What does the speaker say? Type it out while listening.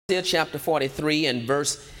chapter 43 and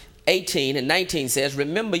verse 18 and 19 says,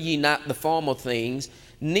 remember ye not the former things,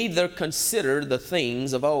 neither consider the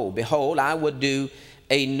things of old. Behold, I will do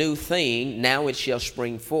a new thing, now it shall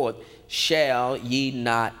spring forth. Shall ye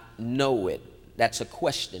not know it? That's a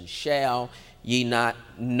question. Shall ye not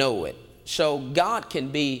know it? So God can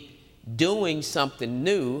be doing something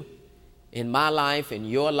new in my life, in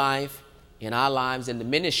your life, in our lives, in the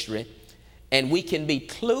ministry, and we can be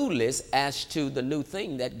clueless as to the new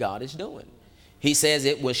thing that God is doing. He says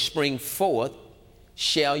it will spring forth.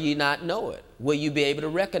 Shall ye not know it? Will you be able to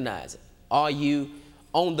recognize it? Are you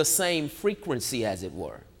on the same frequency, as it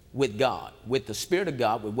were, with God, with the Spirit of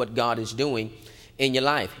God, with what God is doing in your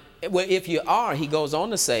life? Well, if you are, he goes on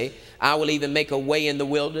to say, I will even make a way in the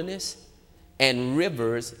wilderness and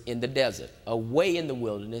rivers in the desert. A way in the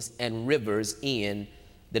wilderness and rivers in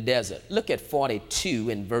the desert. Look at 42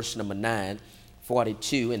 in verse number 9.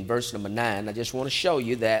 42 in verse number 9. I just want to show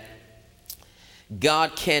you that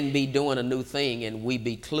God can be doing a new thing and we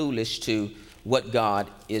be clueless to what God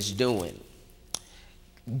is doing.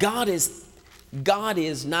 God is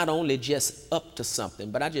not only just up to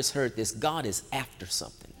something, but I just heard this, God is after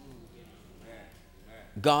something.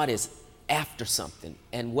 God is after something.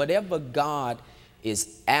 And whatever God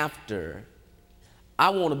is after, I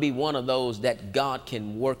want to be one of those that God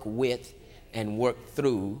can work with and work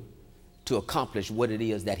through to accomplish what it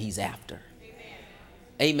is that he's after.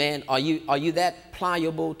 Amen. Are you that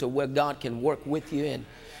pliable to where God can work with you and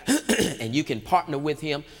and you can partner with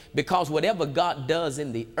him? Because whatever God does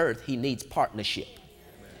in the earth, he needs partnership.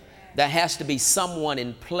 There has to be someone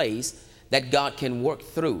in place that God can work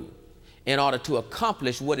through in order to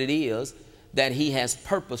accomplish what it is that he has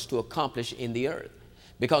purpose to accomplish in the earth.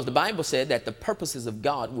 Because the Bible said that the purposes of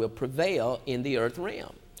God will prevail in the earth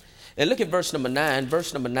realm. And look at verse number 9.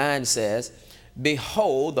 Verse number 9 says,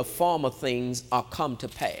 behold, the former things are come to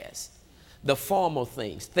pass. The former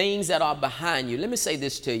things, things that are behind you. Let me say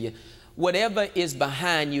this to you. Whatever is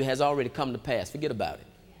behind you has already come to pass. Forget about it.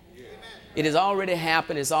 Yeah. It has already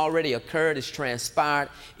happened. It's already occurred. It's transpired.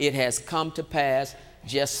 It has come to pass.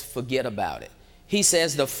 Just forget about it. He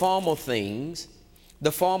says the former things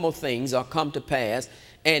are come to pass,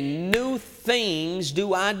 and new things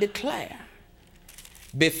do I declare.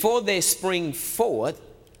 Before they spring forth,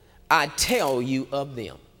 I tell you of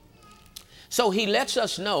them. So he lets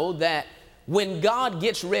us know that when God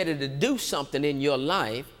gets ready to do something in your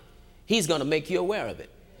life, he's going to make you aware of it.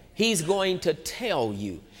 He's going to tell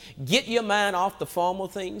you. Get your mind off the former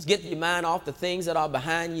things. Get your mind off the things that are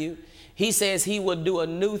behind you. He says he will do a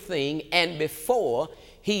new thing, and before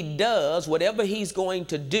he does whatever he's going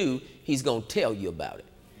to do, he's going to tell you about it.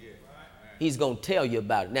 He's going to tell you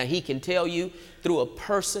about it. Now, he can tell you through a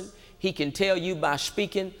person. He can tell you by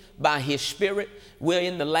speaking by his Spirit. We're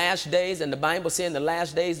in the last days, and the Bible says in the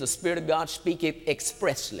last days, the Spirit of God speaketh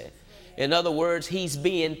expressly. In other words, he's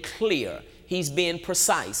being clear. He's being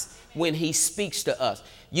precise when he speaks to us.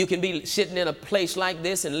 You can be sitting in a place like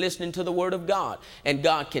this and listening to the Word of God, and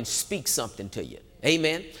God can speak something to you.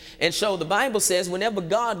 Amen. And so the Bible says whenever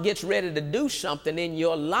God gets ready to do something in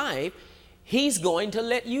your life, he's going to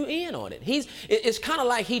let you in on it. It's kind of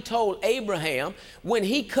like he told Abraham when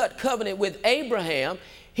he cut covenant with Abraham.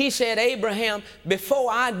 He said, Abraham,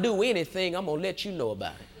 before I do anything, I'm going to let you know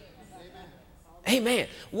about it. Amen.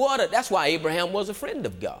 That's why Abraham was a friend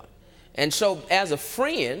of God. And so as a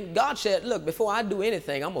friend, God said, look, before I do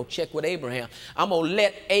anything, I'm going to check with Abraham. I'm going to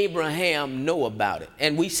let Abraham know about it.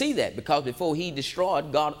 And we see that because before he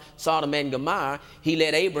destroyed Sodom and Gomorrah, he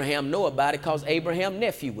let Abraham know about it because Abraham's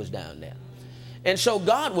nephew was down there. And so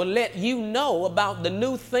God will let you know about the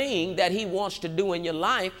new thing that he wants to do in your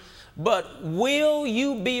life, but will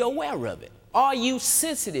you be aware of it? Are you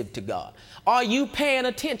sensitive to God? Are you paying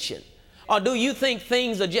attention? Or do you think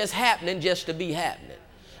things are just happening just to be happening?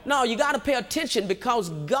 No, you got to pay attention because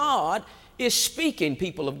God is speaking,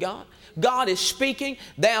 people of God. God is speaking.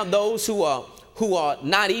 There are those who are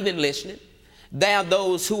not even listening. There are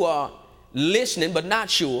those who are listening but not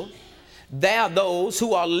sure. There are those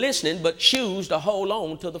who are listening but choose to hold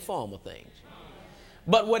on to the former things.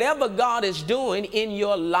 But whatever God is doing in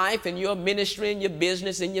your life, in your ministry, in your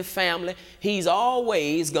business, in your family, he's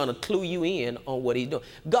always going to clue you in on what he's doing.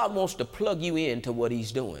 God wants to plug you into what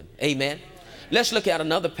he's doing. Amen. Let's look at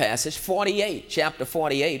another passage, 48, chapter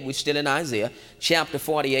 48. We're still in Isaiah, chapter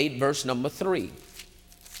 48, verse number 3.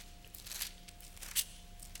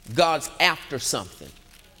 God's after something.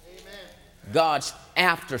 Amen. God's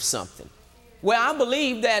after something. Well, I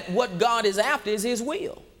believe that what God is after is his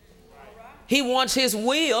will. He wants his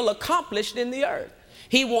will accomplished in the earth.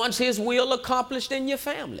 He wants his will accomplished in your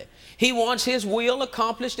family. He wants his will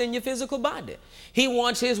accomplished in your physical body. He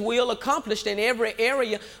wants his will accomplished in every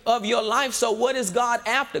area of your life. So what is God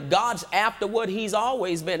after? God's after what he's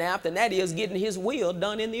always been after, and that is getting his will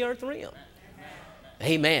done in the earth realm.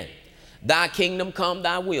 Amen. Thy kingdom come,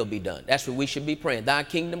 thy will be done. That's what we should be praying. Thy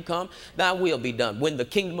kingdom come, thy will be done. When the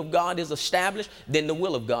kingdom of God is established, then the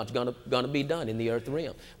will of God's gonna be done in the earth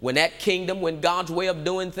realm. When that kingdom, when God's way of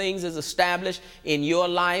doing things is established in your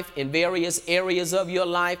life, in various areas of your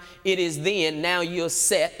life, it is then now you're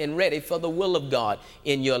set and ready for the will of God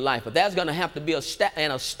in your life. But there's gonna have to be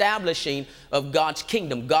an establishing of God's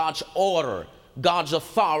kingdom, God's order, God's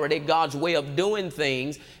authority, God's way of doing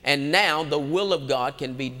things, and now the will of God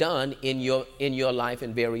can be done in your life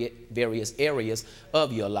in various areas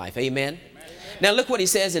of your life. Amen? Amen. Now look what he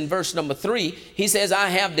says in verse number 3. He says, I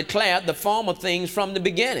have declared the former things from the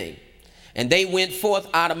beginning, and they went forth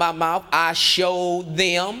out of my mouth. I showed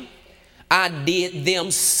them, I did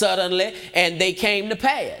them suddenly, and they came to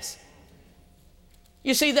pass.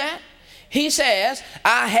 You see that? He says,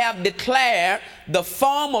 I have declared the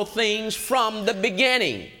former things from the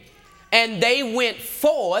beginning, and they went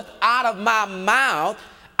forth out of my mouth.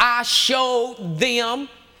 I showed them,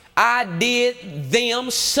 I did them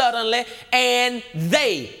suddenly, and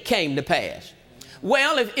they came to pass.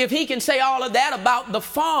 Well, if he can say all of that about the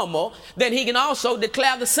former, then he can also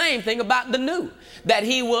declare the same thing about the new. That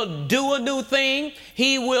he will do a new thing,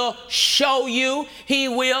 he will show you, he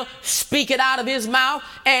will speak it out of his mouth,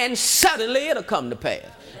 and suddenly it'll come to pass,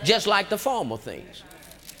 just like the former things.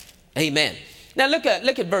 Amen. Now look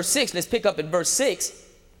at verse 6. Let's pick up at verse 6.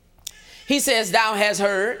 He says, thou hast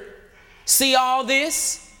heard, see all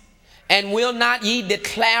this, and will not ye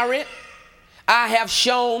declare it? I have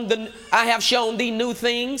shown thee new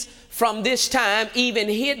things from this time, even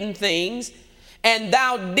hidden things, and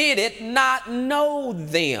thou didst not know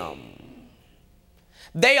them.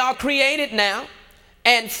 They are created now,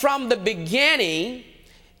 and from the beginning,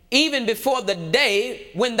 even before the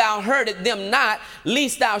day when thou heardest them not,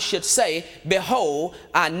 lest thou shouldst say, behold,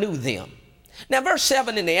 I knew them. Now verse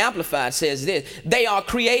 7 in the Amplified says this, they are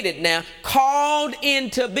created now, called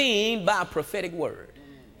into being by prophetic word.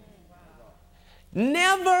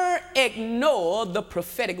 Never ignore the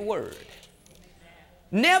prophetic word.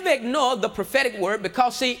 Never ignore the prophetic word,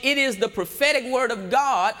 because see, it is the prophetic word of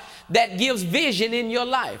God that gives vision in your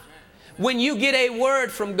life. When you get a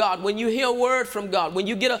word from God, when you hear a word from God, when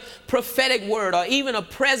you get a prophetic word or even a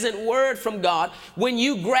present word from God, when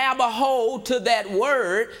you grab a hold to that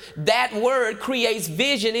word creates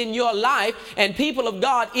vision in your life. And people of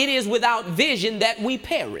God, it is without vision that we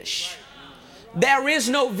perish. There is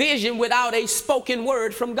no vision without a spoken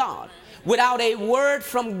word from God. Without a word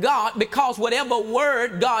from God, because whatever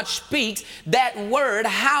word God speaks, that word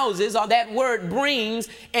houses, or that word brings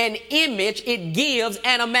an image, it gives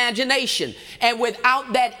an imagination. And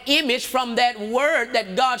without that image from that word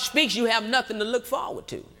that God speaks, you have nothing to look forward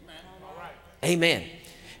to. Amen.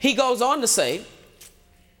 He goes on to say,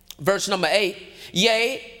 verse number 8,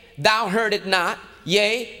 yea, thou heard it not,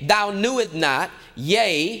 yea, thou knew it not,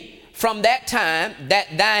 yea, from that time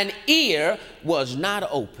that thine ear was not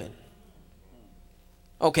open.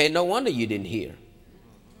 Okay, no wonder you didn't hear.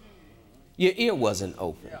 Your ear wasn't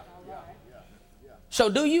open. So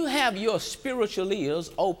do you have your spiritual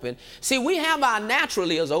ears open? See, we have our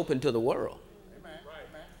natural ears open to the world.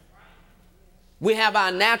 We have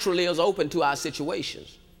our natural ears open to our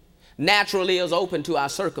situations. Natural ears open to our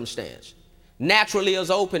circumstance. Natural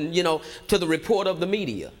ears open, to the report of the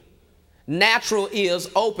media. Natural ears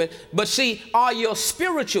open. But see, are your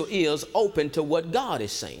spiritual ears open to what God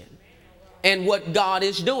is saying and what God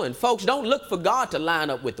is doing? Folks, don't look for God to line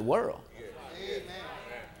up with the world.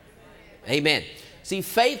 Amen. See,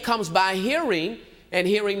 faith comes by hearing, and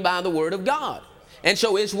hearing by the word of God. And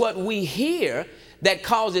so it's what we hear that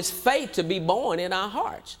causes faith to be born in our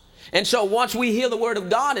hearts. And so once we hear the word of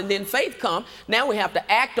God and then faith comes, now we have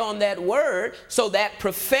to act on that word, so that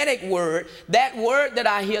prophetic word, that word that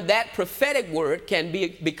I hear, that prophetic word can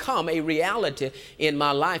become a reality in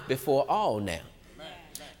my life before all now.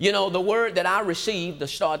 The word that I received to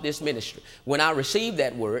start this ministry, when I received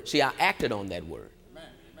that word, see, I acted on that word.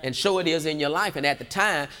 And so it is in your life. And at the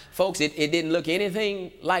time, folks, it didn't look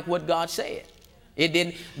anything like what God said. It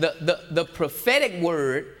didn't. The prophetic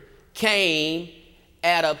word came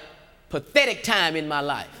at a pathetic time in my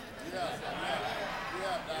life.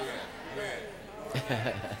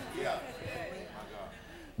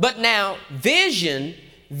 But now vision,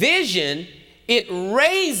 it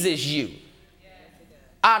raises you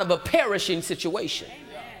out of a perishing situation.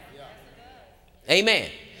 Amen.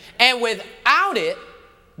 And without it,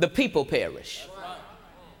 the people perish.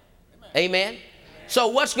 Amen. So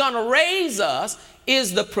what's going to raise us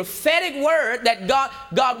is the prophetic word that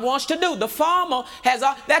God wants to do. The farmer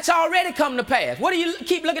that's already come to pass. What do you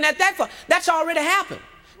keep looking at that for? That's already happened.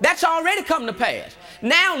 That's already come to pass.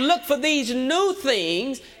 Now look for these new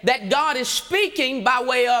things that God is speaking by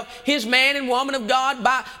way of his man and woman of God.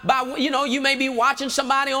 By you may be watching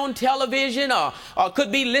somebody on television or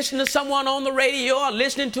could be listening to someone on the radio or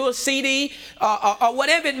listening to a CD or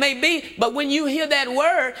whatever it may be. But when you hear that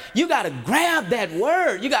word, you got to grab that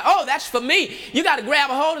word. Oh, that's for me. You got to grab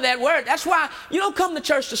a hold of that word. That's why you don't come to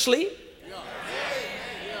church to sleep.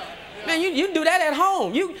 Man, you do that at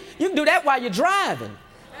home. You can do that while you're driving.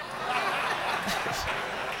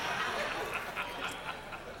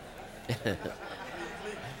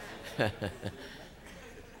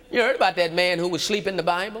 You heard about that man who was sleeping the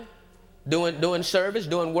Bible, doing service,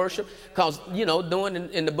 doing worship? Because, doing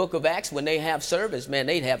in the book of Acts, when they have service, man,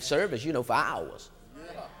 they'd have service, for hours.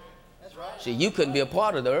 Yeah, that's right. See, you couldn't be a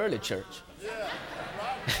part of the early church. Yeah,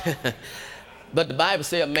 right. But the Bible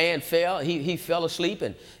says a man fell, he fell asleep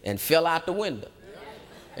and fell out the window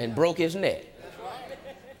and broke his neck. That's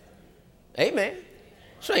right. Amen.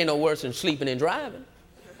 So ain't no worse than sleeping and driving.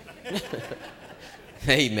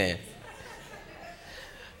 Amen.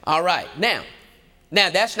 All right. Now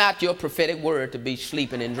that's not your prophetic word to be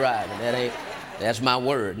sleeping and driving. That's my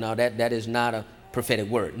word. No, that is not a prophetic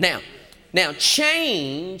word. Now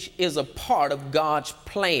change is a part of God's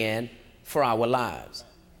plan for our lives.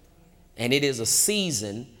 And it is a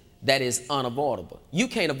season that is unavoidable. You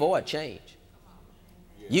can't avoid change.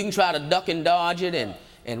 You can try to duck and dodge it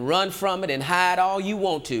and run from it and hide all you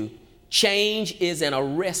want to. Change is an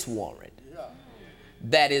arrest warrant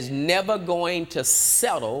that is never going to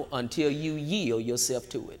settle until you yield yourself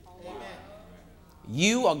to it.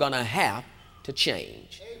 You are going to have to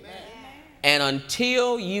change. And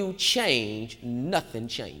until you change, nothing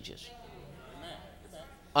changes.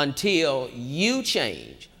 Until you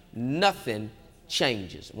change, nothing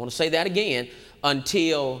changes. I want to say that again.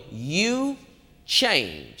 Until you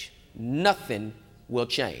change, nothing will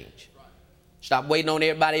change. Stop waiting on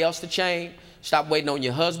everybody else to change. Stop waiting on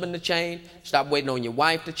your husband to change. Stop waiting on your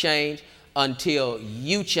wife to change until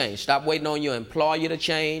you change. Stop waiting on your employer to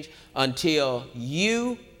change. Until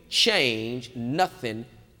you change, nothing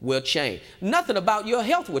will change. Nothing about your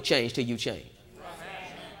health will change till you change.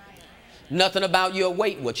 Nothing about your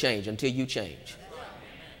weight will change until you change.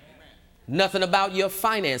 Nothing about your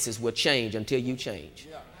finances will change until you change.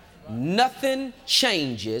 Nothing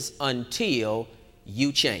changes until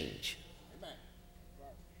you change.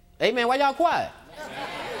 Amen. Why y'all quiet?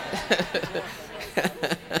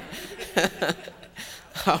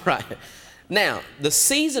 All right. Now, the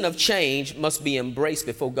season of change must be embraced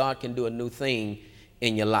before God can do a new thing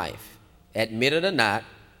in your life. Admit it or not,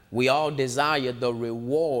 we all desire the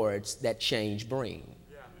rewards that change brings.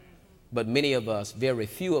 But many of us, very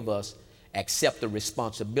few of us, accept the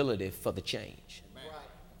responsibility for the change.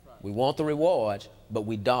 We want the rewards, but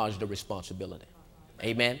we dodge the responsibility.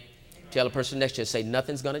 Amen. Tell the person next to you, say,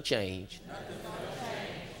 nothing's going to change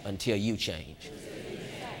until you change.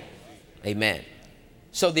 Amen.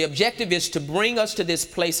 So the objective is to bring us to this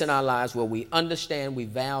place in our lives where we understand, we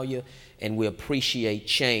value, and we appreciate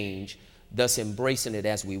change, thus embracing it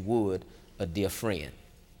as we would a dear friend.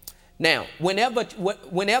 Now,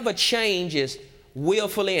 whenever change is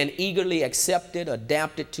willfully and eagerly accepted,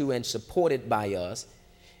 adapted to, and supported by us,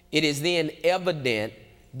 it is then evident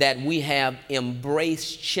that we have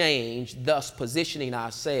embraced change, thus positioning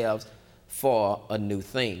ourselves for a new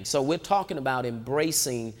thing. So we're talking about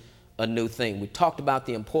embracing a new thing. We talked about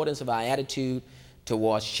the importance of our attitude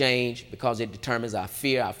towards change because it determines our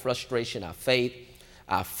fear, our frustration, our faith,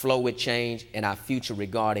 our flow with change, and our future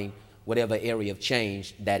regarding whatever area of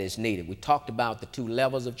change that is needed. We talked about the two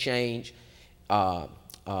levels of change,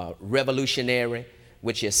 revolutionary,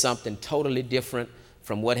 which is something totally different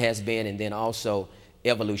from what has been, and then also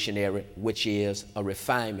evolutionary, which is a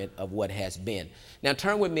refinement of what has been. Now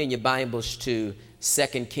turn with me in your Bibles to 2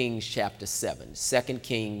 Kings chapter 7. 2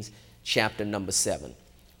 Kings chapter number 7.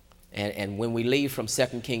 And when we leave from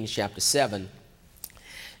 2 Kings chapter 7,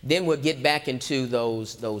 then we'll get back into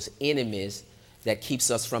those enemies that keeps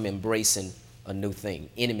us from embracing a new thing.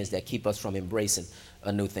 Enemies that keep us from embracing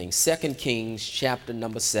a new thing. 2 Kings chapter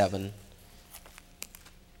number 7.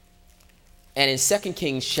 And in 2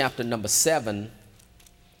 Kings chapter number 7,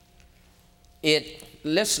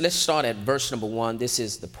 let's start at verse number 1. This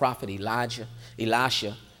is the prophet Elisha,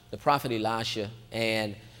 the prophet Elisha,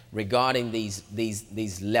 and regarding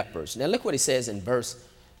these lepers. Now look what he says in verse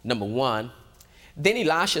number 1. Then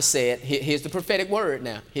Elisha said, here's the prophetic word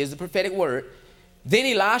now. Here's the prophetic word. Then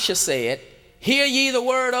Elisha said, Hear ye the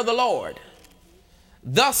word of the Lord.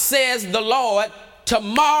 Thus says the Lord,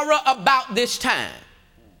 tomorrow about this time.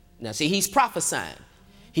 Now see, he's prophesying.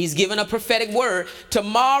 He's given a prophetic word.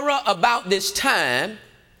 Tomorrow about this time,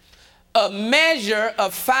 a measure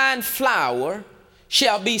of fine flour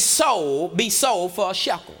shall be sold for a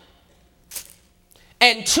shekel.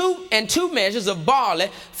 And two measures of barley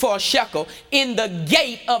for a shekel in the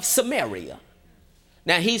gate of Samaria.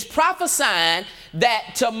 Now he's prophesying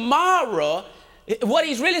that tomorrow, what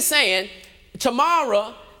he's really saying,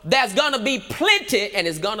 tomorrow there's gonna be plenty, and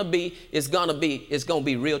it's gonna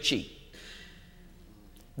be real cheap.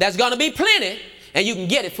 There's gonna be plenty, and you can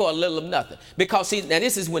get it for a little of nothing. Because see, now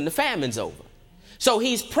this is when the famine's over. So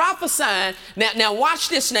he's prophesying. Now watch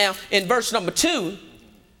this now in verse number 2.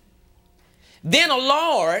 Then a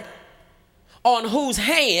Lord on whose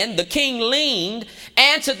hand the king leaned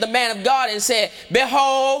answered the man of God and said,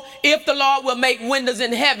 behold, if the Lord will make windows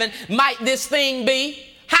in heaven, might this thing be?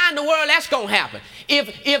 How in the world that's going to happen?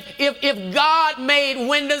 If God made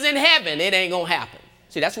windows in heaven, it ain't going to happen.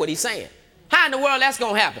 See, that's what he's saying. How in the world that's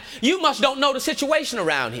going to happen? You must don't know the situation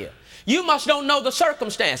around here. You must don't know the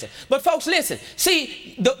circumstances. But folks, listen,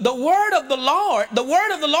 see, the word of the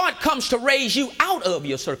Lord comes to raise you out of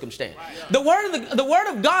your circumstance. The word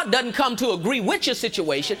of God doesn't come to agree with your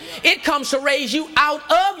situation. It comes to raise you out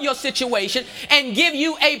of your situation and give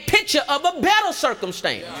you a picture of a better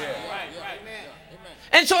circumstance.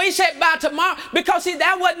 And so he said by tomorrow, because see,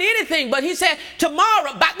 that wasn't anything, but he said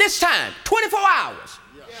tomorrow, by this time, 24 hours,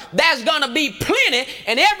 there's going to be plenty,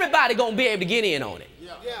 and everybody going to be able to get in on it.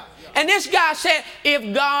 And this guy said,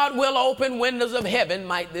 if God will open windows of heaven,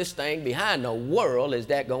 might this thing be? How in the world is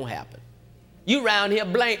that going to happen? You around here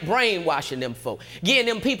brainwashing them folk, giving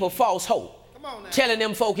them people false hope. Telling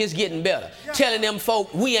them folk it's getting better. Telling them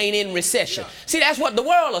folk we ain't in recession. See, that's what the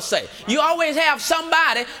world will say. You always have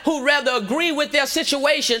somebody who rather agree with their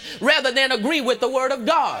situation rather than agree with the word of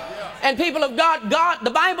God. And people of God,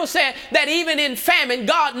 the Bible said that even in famine,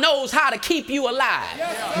 God knows how to keep you alive.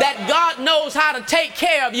 That God knows how to take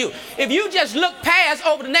care of you. If you just look past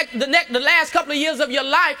over the last couple of years of your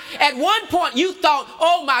life, at one point you thought,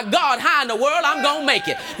 oh my God, how in the world I'm going to make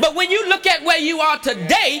it. But when you look at where you are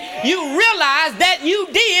today, you realize that you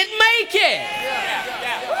did make it.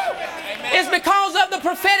 It's because of the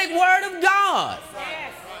prophetic word of God.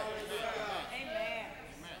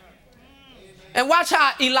 And watch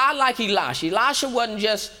how Eli like Elisha. Elisha wasn't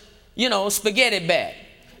just, spaghetti bag.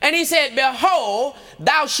 And he said, behold,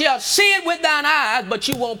 thou shalt see it with thine eyes, but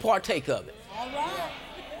you won't partake of it.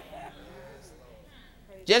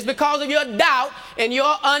 Just because of your doubt and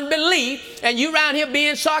your unbelief and you around here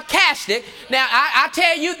being sarcastic. Now, I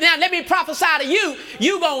tell you, now let me prophesy to you.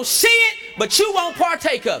 You going to see it, but you won't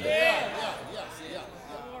partake of it.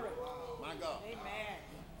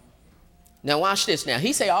 Now, watch this now.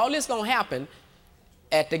 He say all this going to happen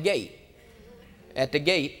at the gate. At the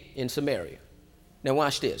gate in Samaria. Now,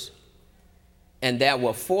 watch this. And there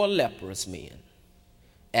were 4 leprous men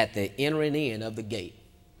at the entering in of the gate,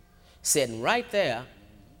 sitting right there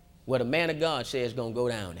where the man of God says is going to go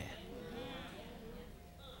down at.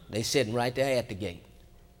 They sitting right there at the gate,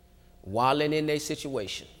 wallowing in their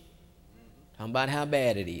situation. Talking about how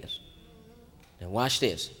bad it is. Now watch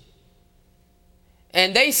this.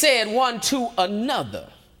 And they said one to another.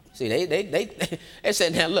 See, they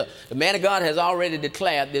said, now look, the man of God has already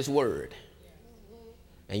declared this word.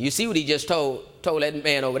 And you see what he just told that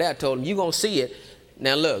man over there, told him, you're going to see it.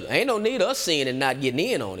 Now look, ain't no need of us seeing it and not getting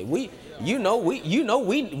in on it. We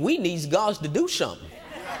need God to do something.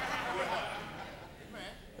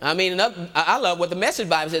 I mean, I love what the Message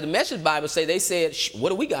Bible said. The Message Bible say, they said, what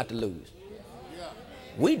do we got to lose?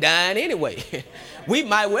 We dying anyway. We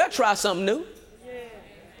might well try something new.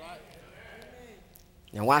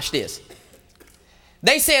 Now watch this.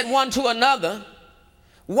 They said one to another,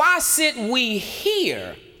 why sit we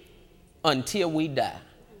here until we die?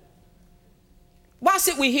 Why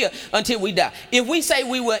sit we here until we die? If we say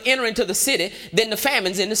we will enter into the city, then the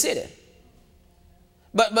famine's in the city.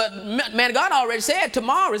 But man, God already said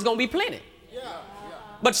tomorrow is going to be plenty.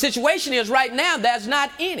 But the situation is right now there's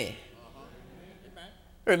not any.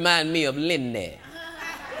 Remind me of Lynette.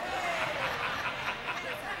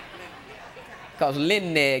 Because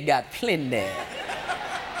Lynette got plenty.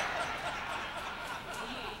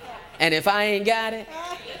 And if I ain't got it,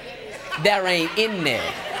 there ain't in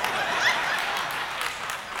there.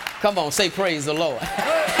 Come on, say praise the Lord.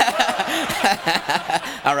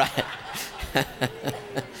 All right.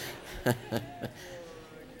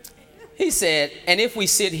 He said, and if we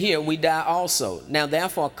sit here, we die also. Now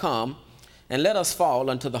therefore come, and let us fall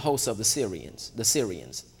unto the host of the Syrians.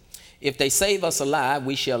 If they save us alive,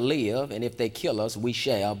 we shall live, and if they kill us, we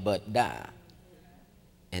shall but die.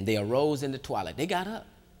 And they arose in the twilight. They got up.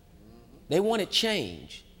 They wanted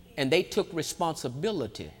change, and they took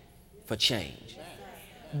responsibility for change.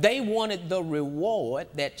 They wanted the reward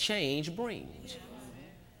that change brings.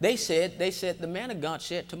 They said, the man of God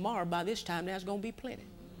said, tomorrow by this time there's going to be plenty.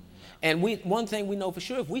 And one thing we know for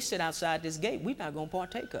sure, if we sit outside this gate, we're not going to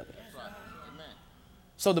partake of it.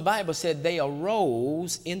 So the Bible said they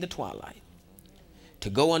arose in the twilight to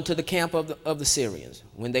go unto the camp of the Syrians.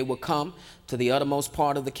 When they were come to the uttermost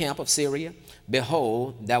part of the camp of Syria,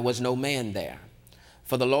 behold, there was no man there.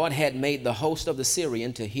 For the Lord had made the host of the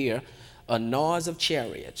Syrian to hear a noise of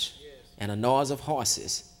chariots and a noise of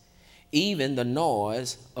horses, even the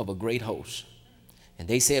noise of a great host. And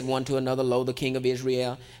they said one to another, Lo, the king of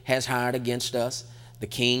Israel has hired against us the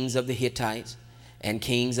kings of the Hittites and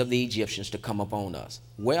kings of the Egyptians to come upon us.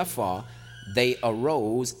 Wherefore they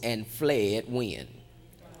arose and fled when?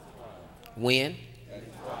 When?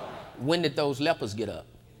 When did those lepers get up?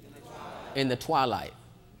 In the twilight.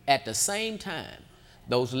 At the same time,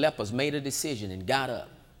 those lepers made a decision and got up.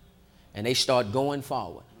 And they start going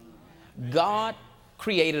forward. God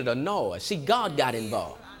created a noise. See, God got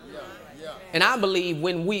involved. And I believe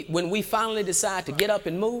when we finally decide to get up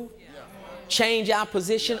and move, change our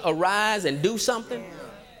position, arise and do something,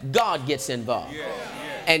 God gets involved.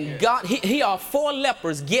 And God, here are 4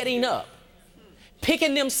 lepers getting up,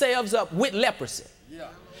 picking themselves up with leprosy.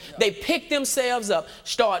 They pick themselves up,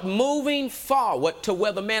 start moving forward to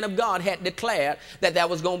where the man of God had declared that there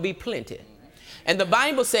was going to be plenty. And the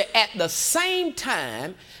Bible said at the same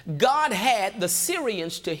time, God had the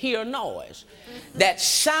Syrians to hear noise that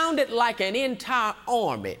sounded like an entire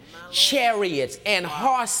army, chariots and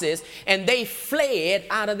horses, and they fled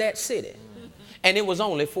out of that city. And it was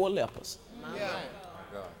only 4 lepers.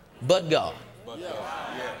 But God.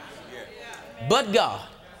 But God.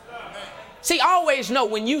 See, always know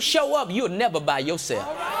when you show up, you're never by yourself.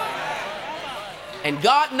 And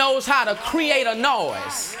God knows how to create a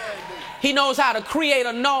noise. He knows how to create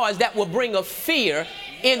a noise that will bring a fear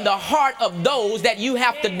in the heart of those that you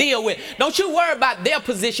have to deal with. Don't you worry about their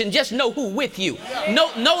position. Just know who with you.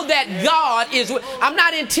 Know that God is with. I'm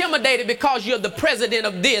not intimidated because you're the president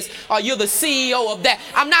of this or you're the CEO of that.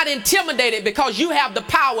 I'm not intimidated because you have the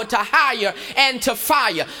power to hire and to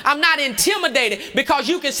fire. I'm not intimidated because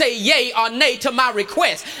you can say yay or nay to my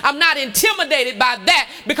request. I'm not intimidated by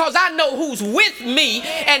that because I know who's with me,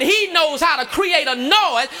 and he knows how to create a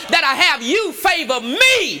noise that'll have you favor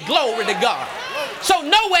me. Glory to God. So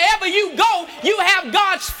know wherever you go, you have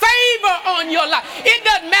God's favor on your life. It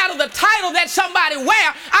doesn't matter the title that somebody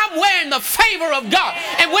wear. I'm wearing the favor of God.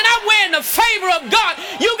 And when I'm wearing the favor of God,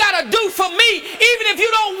 you got to do for me even if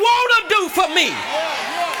you don't want to do for me.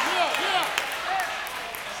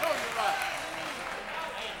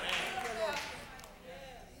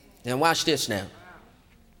 Now watch this now.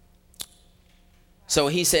 So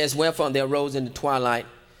he says, wherefore they arose in the twilight,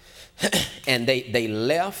 and they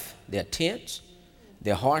left their tents,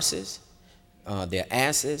 their horses, their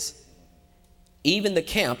asses, even the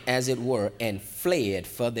camp as it were, and fled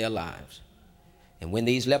for their lives. And when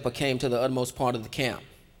these lepers came to the utmost part of the camp,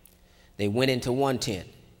 they went into one tent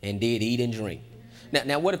and did eat and drink.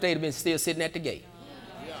 Now what if they'd have been still sitting at the gate?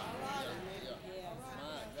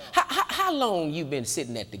 How long you been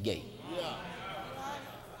sitting at the gate?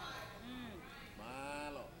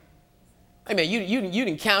 I mean, you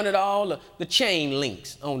done counted all the chain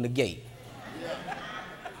links on the gate.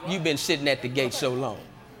 You've been sitting at the gate so long.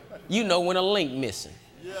 You know when a link missing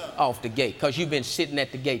off the gate because you've been sitting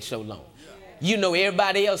at the gate so long. You know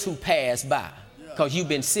everybody else who passed by because you've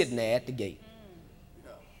been sitting there at the gate.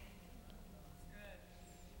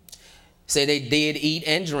 Say they did eat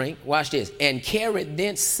and drink, watch this, and carried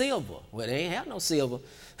thence silver. Well, they ain't have no silver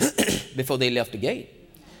before they left the gate.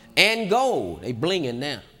 And gold, they blinging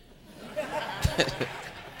now.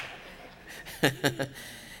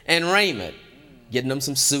 And raiment, getting them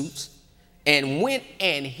some suits, and went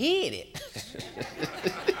and hid it.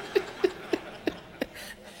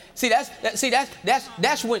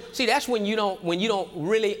 That's when you don't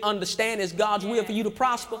really understand it's God's will for you to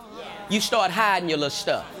prosper. You start hiding your little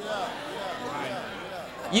stuff.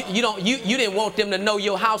 You didn't want them to know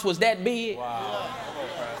your house was that big.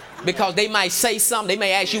 Because they might say something. They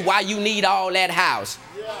may ask you why you need all that house.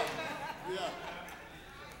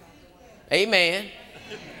 Amen.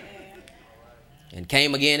 And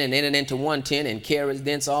came again and entered into one tent and carried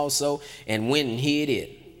thence also and went and hid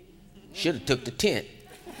it. Should have took the tent.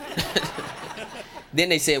 Then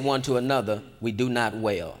they said one to another, we do not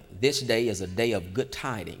well. This day is a day of good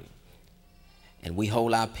tidings, and we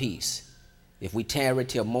hold our peace if we tarry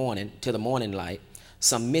till morning, till the morning light,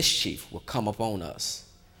 some mischief will come upon us.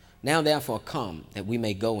 Now therefore come, that we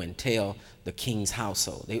may go and tell the king's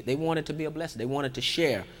household. They wanted to be a blessing. They wanted to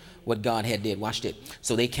share what God had did. Watch it.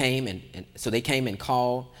 So they came and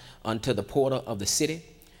called unto the porter of the city,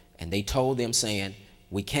 and they told them, saying,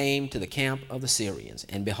 we came to the camp of the Syrians,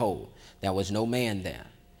 and behold, there was no man there,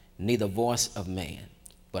 neither voice of man,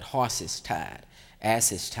 but horses tied,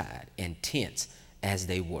 asses tied, and tents as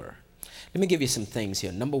they were. Let me give you some things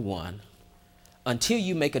here. Number one, until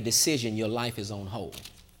you make a decision, your life is on hold.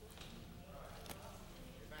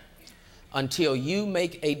 Until you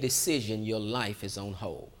make a decision, your life is on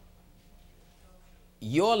hold.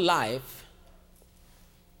 Your life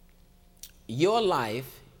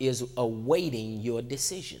is awaiting your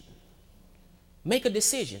decision. Make a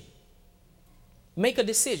decision. Make a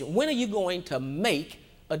decision. When are you going to make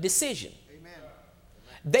a decision? Amen.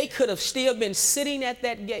 They could have still been sitting at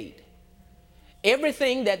that gate.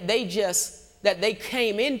 Everything that they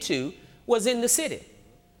came into was in the city.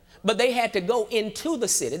 But they had to go into the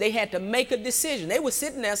city. They had to make a decision. They were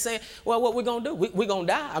sitting there saying, well, what we're going to do? We're going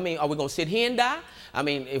to die. I mean, are we going to sit here and die? I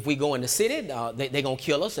mean, if we go in the city, they're going to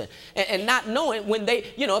kill us. And not knowing when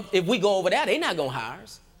if we go over there, they're not going to hire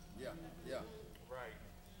us. Yeah, yeah. Right.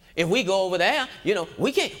 If we go over there,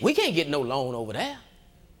 we can't get no loan over there.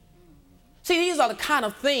 See, these are the kind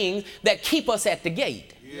of things that keep us at the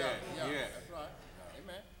gate. Yeah, yeah. That's right.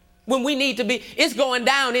 Amen. When we need to be, it's going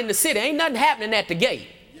down in the city. Ain't nothing happening at the gate.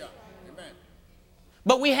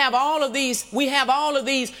 But we have all of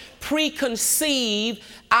these preconceived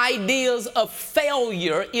ideas of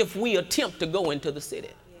failure if we attempt to go into the city.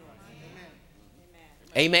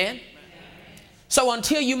 Amen. So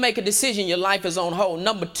until you make a decision, your life is on hold.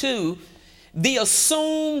 Number two, the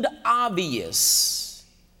assumed obvious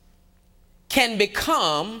can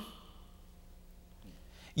become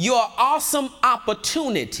your awesome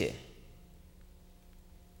opportunity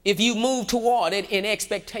if you move toward it in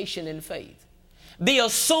expectation and faith. The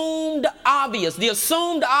assumed obvious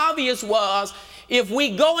was, if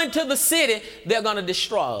we go into the city, they're going to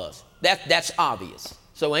destroy us. That's obvious.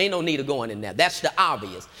 So ain't no need of going in there. That's the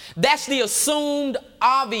obvious. That's the assumed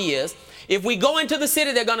obvious. If we go into the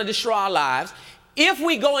city, they're going to destroy our lives. If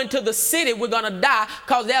we go into the city, we're going to die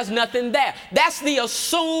because there's nothing there. That's the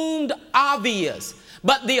assumed obvious.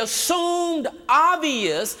 But the assumed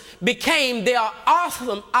obvious became their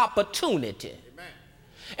awesome opportunity.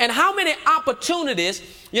 And how many opportunities,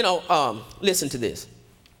 listen to this.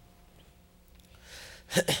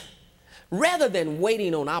 Rather than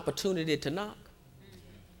waiting on opportunity to knock,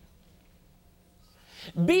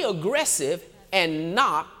 be aggressive and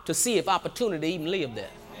knock to see if opportunity even live there.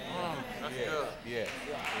 That's good. Yeah.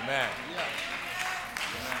 Amen.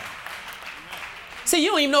 See,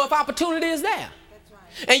 you don't even know if opportunity is there. That's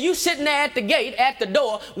right. And you sitting there at the gate, at the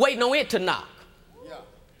door, waiting on it to knock.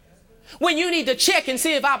 When you need to check and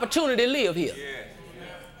see if opportunity live here. Yeah.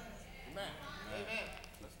 Yeah.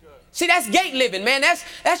 See, that's gate living, man. That's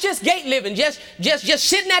just gate living. Just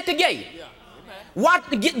sitting at the gate. Yeah. What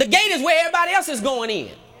the gate is where everybody else is going in.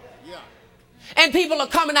 Yeah. And people are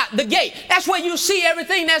coming out the gate. That's where you see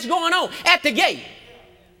everything that's going on, at the gate.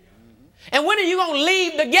 And when are you going to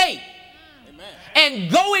leave the gate? Amen.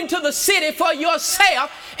 And go into the city for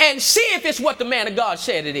yourself and see if it's what the man of God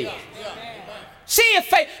said it is? Yeah. Yeah. See if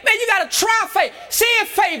favor, man, you got to try faith. See if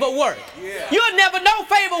favor work. Yeah. You'll never know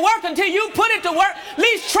favor work until you put it to work. At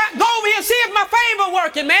least try, go over here, see if my favor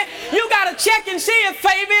working, man. You got to check and see if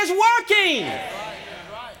favor is working.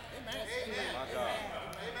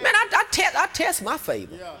 Man, I test my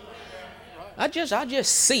favor. I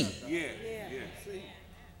just see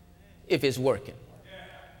if it's working.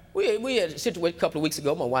 We had a situation a couple of weeks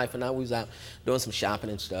ago. My wife and I, we was out doing some shopping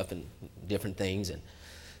and stuff and different things,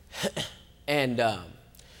 and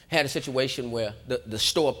had a situation where the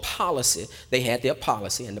store policy, they had their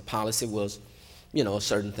policy, and the policy was, a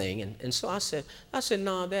certain thing. And so I said,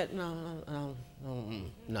 no, that's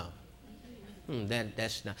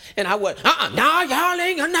not. And I went, no, y'all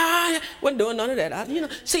ain't gonna, wasn't doing none of that.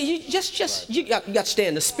 See, you got to stay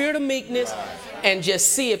in the spirit of meekness and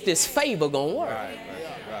just see if this favor gonna work.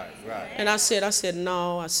 Right. And I said,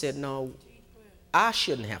 no, I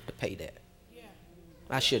shouldn't have to pay that.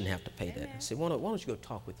 I shouldn't have to pay that. I said, why don't you go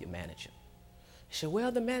talk with your manager? He said,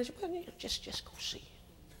 well, the manager, just go see.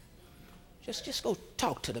 Just go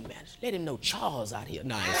talk to the manager. Let him know Charles out here.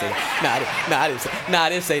 No, I didn't say that. I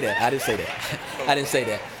didn't say that. I didn't say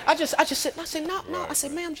that. I just said, no. I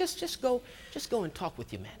said, ma'am, just go and talk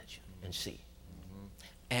with your manager and see.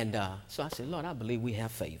 And so I said, Lord, I believe we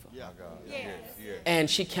have favor. Yeah, God. Yes. And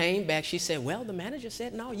she came back. She said, well, the manager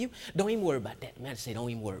said, no, you don't even worry about that. The manager said, don't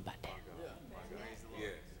even worry about that.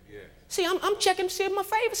 See, I'm checking to see if my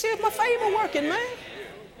favor working, man.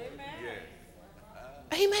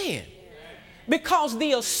 Amen. Because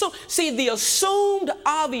the assumed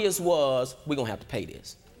obvious was we're going to have to pay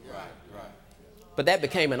this. But that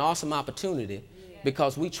became an awesome opportunity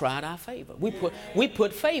because we tried our favor. We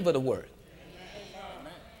put favor to work.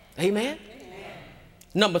 Amen.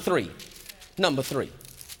 Number three.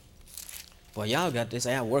 Boy, y'all got this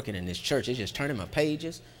out working in this church. It's just turning my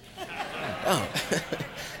pages. Oh.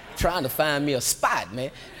 Trying to find me a spot,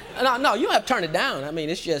 man. No, you don't have to turn it down. I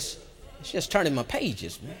mean, it's just turning my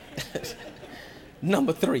pages, man.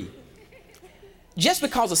 Number three. Just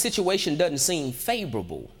because a situation doesn't seem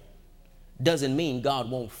favorable doesn't mean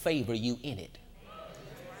God won't favor you in it.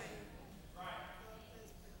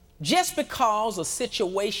 Just because a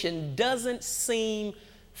situation doesn't seem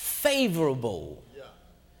favorable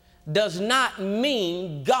does not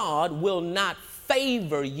mean God will not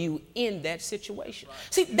favor you in that situation.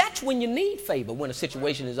 See, that's when you need favor, when a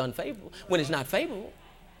situation is unfavorable, when it's not favorable.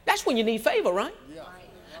 That's when you need favor, right?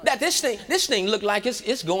 That this thing look like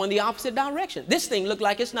it's going the opposite direction. This thing look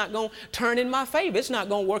like it's not going to turn in my favor. It's not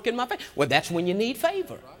going to work in my favor. Well, that's when you need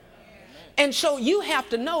favor. And so you have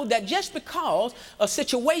to know that just because a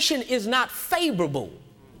situation is not favorable.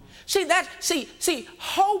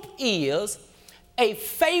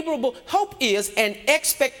 Hope is an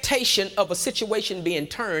expectation of a situation being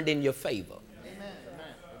turned in your favor.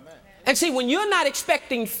 And see, when you're not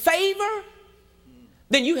expecting favor,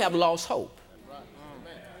 then you have lost hope.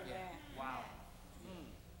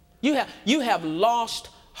 You have lost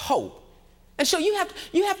hope. And so you have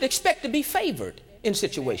to expect to be favored in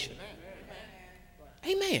situations.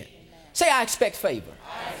 Amen. Say, I expect favor.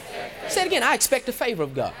 Say it again. I expect the favor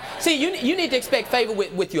of God. See, you need to expect favor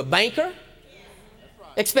with your banker.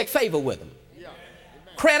 Expect favor with them.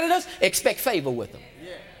 Creditors, expect favor with them.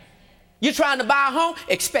 You're trying to buy a home,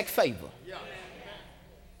 expect favor.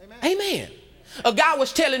 Amen. A guy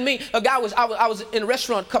was telling me, I was in a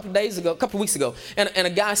restaurant a couple of weeks ago, and a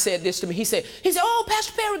guy said this to me. He said, oh,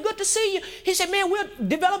 Pastor Perry, good to see you. He said, man, we're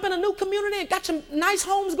developing a new community and got some nice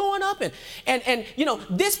homes going up and you know,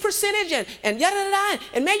 this percentage and yada, yada, yada,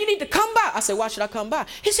 and man, you need to come by. I said, why should I come by?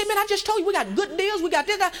 He said, man, I just told you we got good deals. We got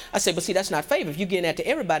this. I said, but see, that's not favor. If you're getting that to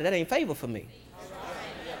everybody, that ain't favor for me.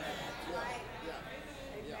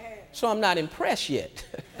 So I'm not impressed yet.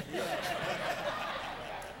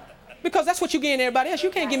 Because that's what you getting everybody else. You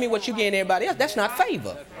can't give me what you getting everybody else. That's not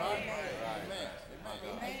favor.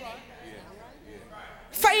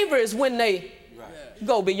 Favor is when they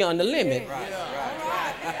go beyond the limit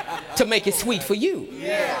to make it sweet for you.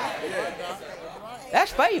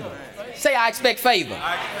 That's favor. Say, I expect favor.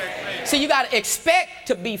 See, you got to expect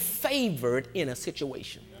to be favored in a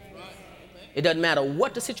situation. It doesn't matter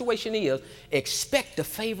what the situation is. Expect the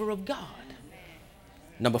favor of God.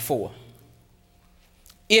 Number 4.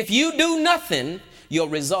 If you do nothing, your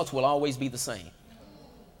results will always be the same.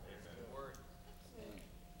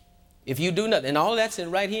 If you do nothing, and all that's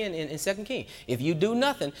right here in 2 Kings. If you do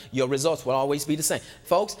nothing, your results will always be the same.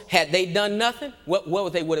 Folks, had they done nothing,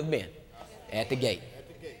 what they would have been? At the gate.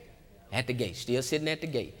 At the gate. Still sitting at the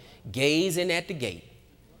gate. Gazing at the gate.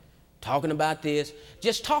 Talking about this.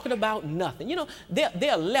 Just talking about nothing. You know,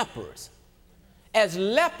 they're lepers. As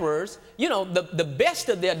lepers, you know, the best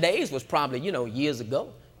of their days was probably, you know, years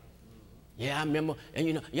ago. Yeah, I remember, and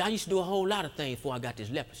you know, y'all used to do a whole lot of things before I got this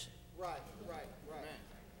leprosy. Right.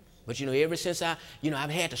 But you know, ever since I've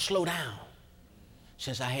had to slow down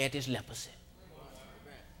since I had this leprosy.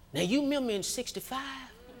 Now you remember in 65?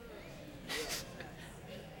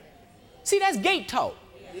 See, that's gate talk.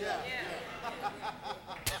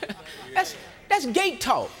 That's gate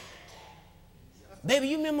talk. Baby,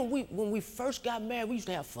 you remember when we first got married, we used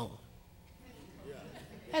to have fun.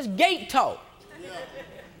 That's gate talk.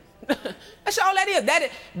 That's all that is.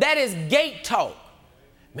 That is gate talk.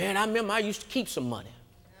 Man, I remember I used to keep some money.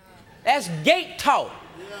 That's gate talk.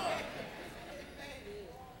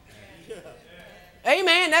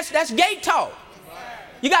 Amen. That's gate talk.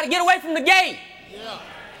 You got to get away from the gate.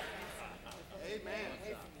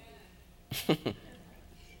 Amen.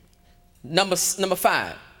 Number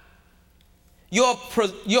 5. Your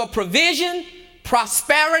provision,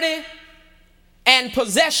 prosperity, and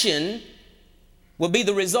possession will be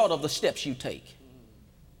the result of the steps you take.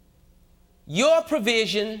 Your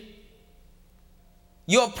provision,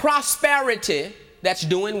 your prosperity, that's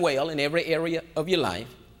doing well in every area of your life,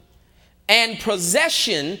 and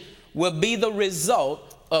possession will be the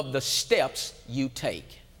result of the steps you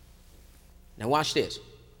take. Now watch this.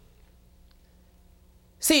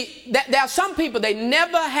 See, there are some people, they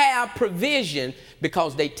never have provision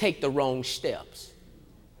because they take the wrong steps,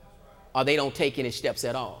 or they don't take any steps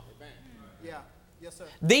at all. Yeah. Yes, sir.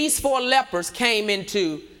 These 4 lepers came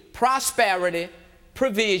into prosperity,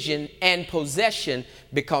 provision, and possession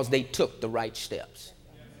because they took the right steps.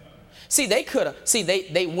 See, they could have,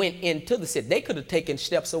 they went into the city. They could have taken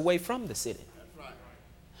steps away from the city.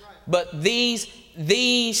 But these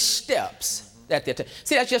steps that they're taking.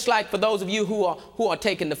 See, that's just like for those of you who are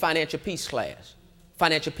taking the Financial Peace class,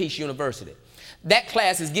 Financial Peace University. That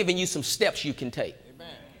class is giving you some steps you can take. Amen.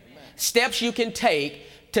 Steps you can take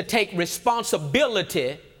to take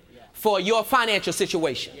responsibility for your financial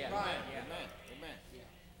situation. Yeah. Right.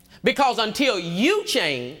 Because until you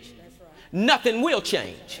change, nothing will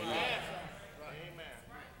change.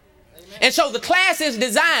 And so the class is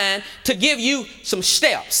designed to give you some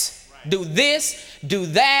steps. Do this, do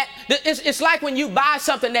that. It's like when you buy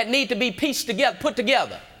something that needs to be pieced together, put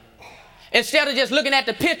together. Instead of just looking at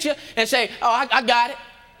the picture and say, oh, I got it.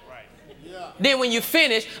 Right. Yeah. Then when you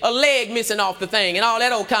finish, a leg missing off the thing and all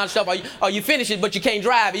that old kind of stuff, or you finish it, but you can't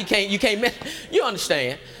drive it, you can't miss. You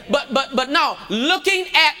understand. But no, looking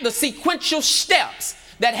at the sequential steps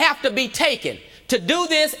that have to be taken to do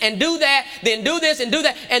this and do that, then do this and do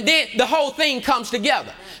that, and then the whole thing comes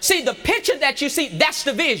together. See, the picture that you see, that's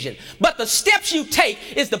the vision. But the steps you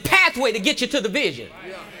take is the pathway to get you to the vision.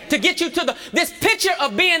 Yeah. To get you to this picture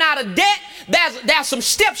of being out of debt, there's some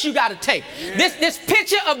steps you got to take. Yeah. This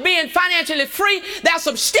picture of being financially free, there's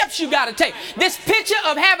some steps you got to take. This picture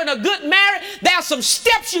of having a good marriage, there's some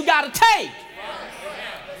steps you got to take.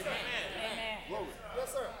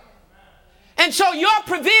 And so your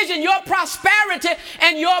provision, your prosperity,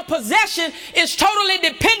 and your possession is totally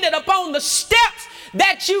dependent upon the steps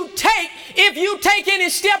that you take, if you take any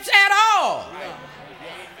steps at all.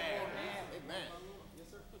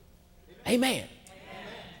 Amen.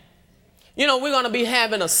 You know, we're going to be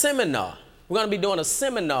having a seminar. We're going to be doing a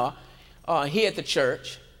seminar here at the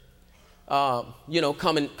church,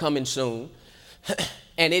 coming soon.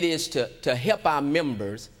 And it is to help our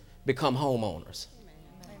members become homeowners.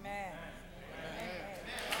 Amen.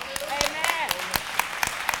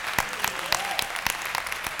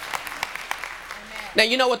 Now,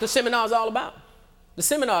 you know what the seminar is all about? The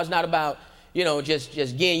seminar is not about, just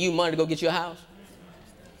getting you money to go get you a house.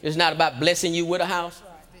 It's not about blessing you with a house.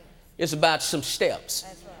 It's about some steps.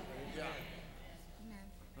 That's right.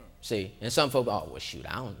 See, and some folks, oh, well, shoot,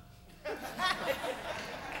 I don't.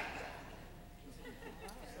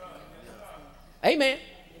 Amen.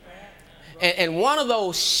 And one of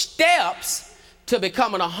those steps to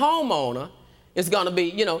becoming a homeowner is going to be,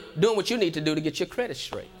 doing what you need to do to get your credit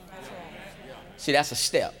straight. That's right. See, that's a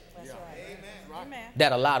step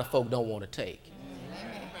that a lot of folk don't want to take.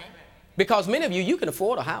 Because many of you can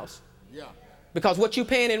afford a house. Yeah. Because what you're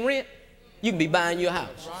paying in rent, you can be buying your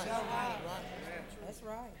house. That's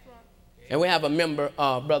right. And we have a member,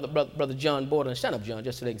 brother John Borden. Stand up, John,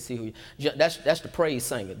 just so they can see who you. That's the praise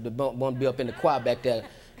singer. The one be up in the choir back there,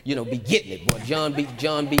 be getting it. Boy, John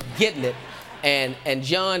be getting it, and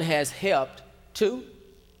John has helped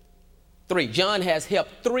three. John has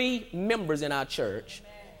helped 3 members in our church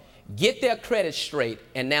get their credit straight,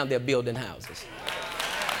 and now they're building houses.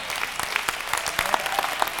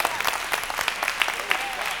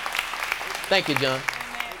 Thank you, John.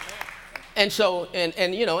 And so,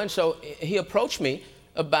 and so he approached me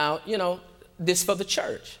about, this for the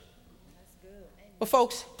church. But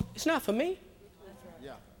folks, it's not for me.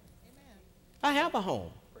 I have a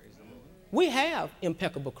home. We have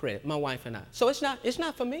impeccable credit, my wife and I. So it's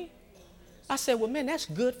not for me. I said, well, man, that's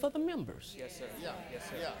good for the members. Yes, sir. Yeah. Yes,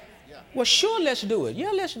 sir. Yeah. Well, sure, let's do it.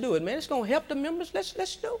 Yeah, let's do it, man. It's going to help the members. Let's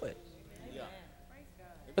do it. Yeah.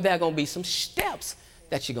 But there are going to be some steps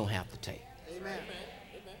that you're going to have to take.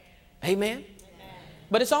 Amen.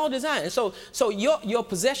 But it's all designed. So your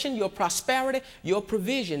possession, your prosperity, your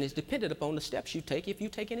provision is dependent upon the steps you take, if you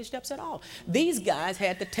take any steps at all. These guys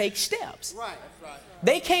had to take steps. Right. That's right.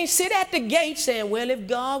 They can't sit at the gate saying, well, if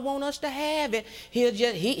God wants us to have it,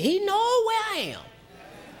 he know where I am.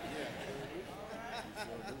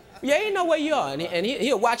 Yeah, he know where you are, and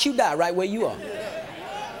he'll watch you die right where you are.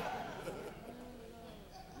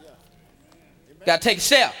 Got to take a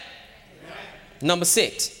step. Number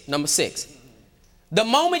six. The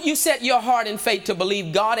moment you set your heart in faith to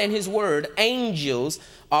believe God and his word, angels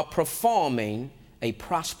are performing a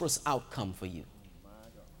prosperous outcome for you.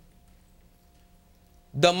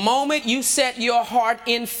 The moment you set your heart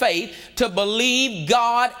in faith to believe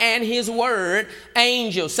God and his word,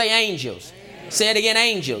 angels, say angels. Say it again,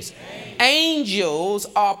 angels. Angels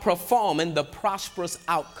are performing the prosperous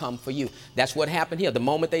outcome for you. That's what happened here. The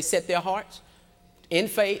moment they set their hearts in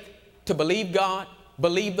faith to believe God,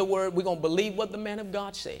 believe the word, we're going to believe what the man of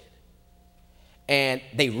God said. And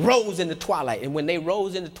they rose in the twilight. And when they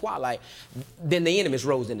rose in the twilight, then the enemies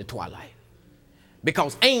rose in the twilight.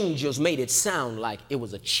 Because angels made it sound like it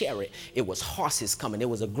was a chariot. It was horses coming. There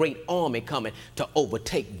was a great army coming to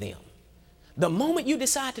overtake them. The moment you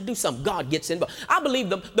decide to do something, God gets involved. I believe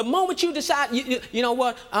the moment you decide, you know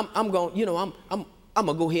what, I'm going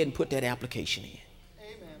to go ahead and put that application in.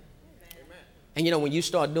 Amen. And you know, when you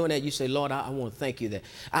start doing that, you say, Lord, I want to thank you that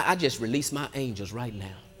I just release my angels right now.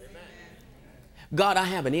 Amen. God, I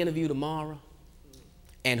have an interview tomorrow,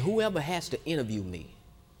 and whoever has to interview me,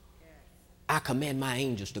 I command my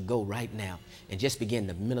angels to go right now and just begin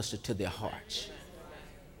to minister to their hearts.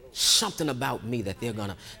 Something about me that they're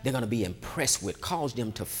gonna be impressed with, cause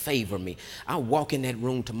them to favor me. I'll walk in that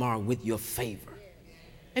room tomorrow with your favor.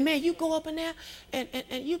 And man, you go up in there and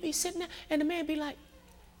you be sitting there and the man be like,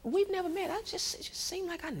 we've never met. It just seems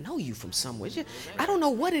like I know you from somewhere. I don't know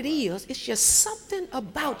what it is. It's just something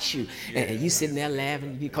about you. And you sitting there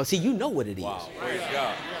laughing because see, you know what it is. Wow. Praise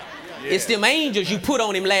God. Yeah. It's them angels you put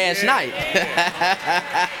on him last night.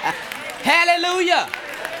 Hallelujah.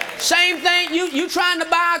 Same thing, you trying to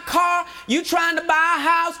buy a car, you trying to buy a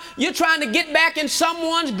house, you're trying to get back in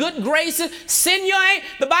someone's good graces.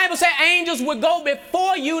 The Bible says angels will go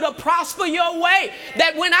before you to prosper your way.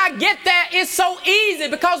 That when I get there, it's so easy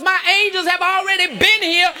because my angels have already been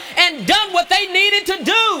here and done what they needed to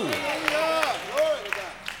do.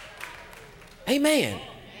 Amen.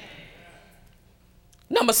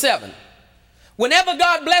 Number 7, whenever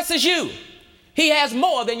God blesses you, he has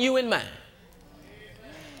more than you in mind.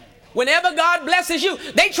 Whenever God blesses you,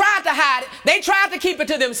 they tried to hide it. They tried to keep it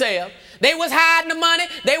to themselves. They was hiding the money.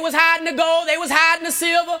 They was hiding the gold. They was hiding the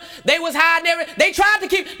silver. They was hiding everything. They tried to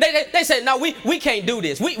keep, they said, no, we can't do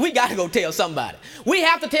this. We got to go tell somebody. We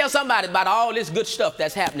have to tell somebody about all this good stuff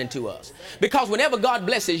that's happening to us. Because whenever God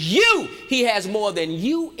blesses you, he has more than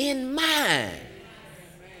you in mind.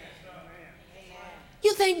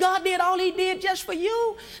 You think God did all he did just for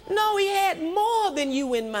you? No, he had more than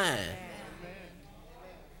you in mind.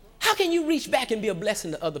 How can you reach back and be a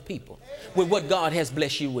blessing to other people with what God has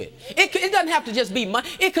blessed you with? It doesn't have to just be money.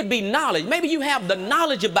 It could be knowledge. Maybe you have the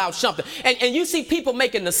knowledge about something and you see people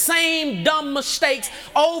making the same dumb mistakes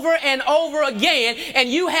over and over again, and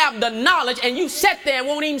you have the knowledge and you sit there and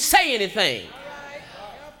won't even say anything.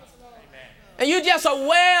 And you're just a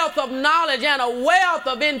wealth of knowledge and a wealth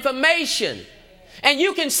of information. And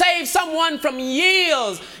you can save someone from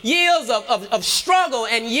years of struggle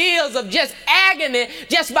and years of just agony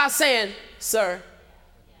just by saying, sir,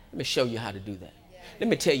 let me show you how to do that. Let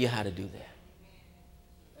me tell you how to do that.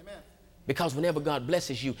 Amen. Because whenever God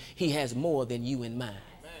blesses you, he has more than you in mind.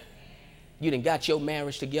 Amen. You done got your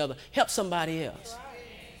marriage together. Help somebody else.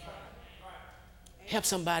 Help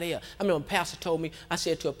somebody else. I remember a pastor told me, I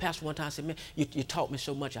said to a pastor one time, I said, man, you taught me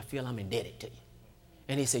so much, I feel I'm indebted to you.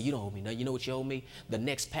 And he said, you don't owe me nothing. You know what you owe me? The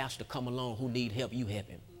next pastor come along who need help, you help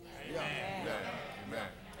him. Amen. Amen.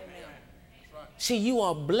 See, you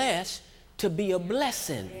are blessed to be a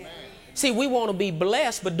blessing. Amen. See, we want to be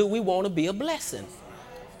blessed, but do we want to be a blessing?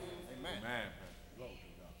 Amen.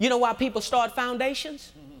 You know why people start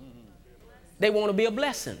foundations? They want to be a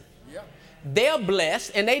blessing. They're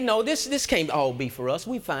blessed, and they know this can't all be for us.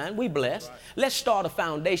 We fine. We blessed. Let's start a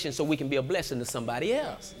foundation so we can be a blessing to somebody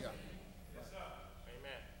else.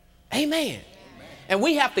 Amen. And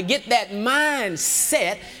we have to get that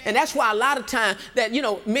mindset, and that's why a lot of times that, you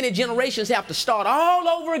know, many generations have to start all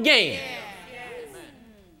over again.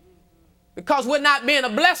 Because we're not being a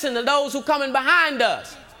blessing to those who coming behind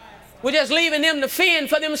us. We're just leaving them to fend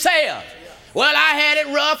for themselves. Well, I had it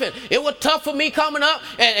rough, and it was tough for me coming up,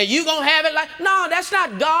 and you gonna have it like, no, that's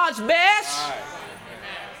not God's best.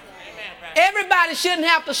 Everybody shouldn't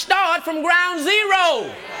have to start from ground zero.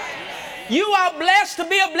 You are blessed to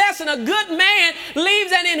be a blessing. A good man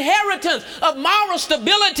leaves an inheritance of moral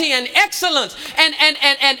stability and excellence and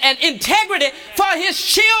integrity for his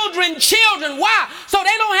children. Why? So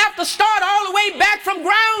they don't have to start all the way back from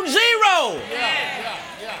ground zero.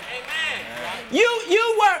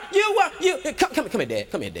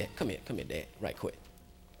 Come here, Dad, right quick.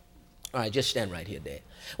 All right, just stand right here, Dad.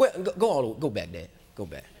 Well, go back, Dad. Go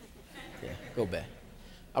back. Yeah, go back.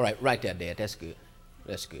 All right, right there, Dad. That's good.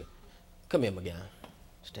 That's good. Come here, McGowan.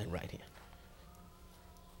 Stand right here.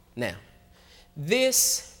 Now,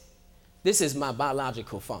 this is my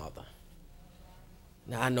biological father.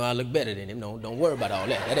 Now, I know I look better than him. No, don't worry about all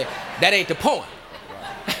that. That ain't the point.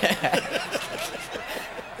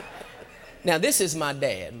 Now, this is my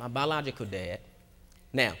dad, my biological dad.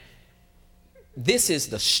 Now, this is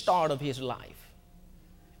the start of his life.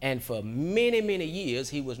 And for many, many years,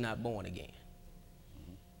 he was not born again.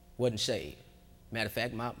 Wasn't saved. Matter of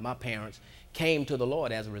fact, my parents came to the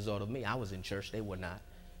Lord as a result of me. I was in church, they were not.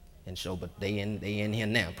 And so, but they in here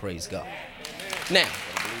now, praise God. Now,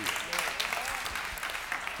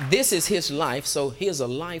 this is his life, so here's a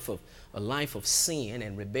life of sin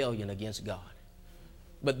and rebellion against God.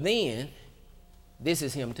 But then, this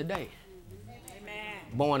is him today. Amen.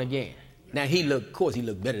 Born again. Now of course he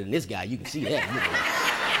looked better than this guy, you can see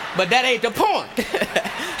that. But that ain't the point.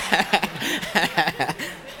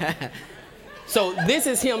 So this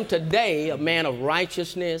is him today, a man of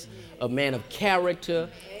righteousness, a man of character,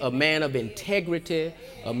 a man of integrity,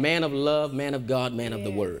 a man of love, man of God, man of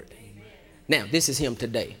the word. Now, this is him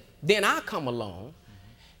today. Then I come along,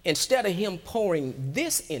 instead of him pouring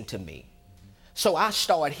this into me, so I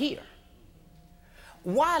start here.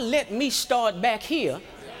 Why let me start back here,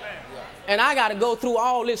 and I got to go through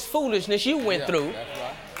all this foolishness you went through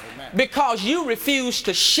because you refuse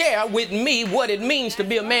to share with me what it means to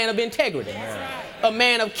be a man of integrity, a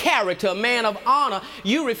man of character, a man of honor.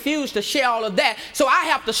 You refuse to share all of that, so I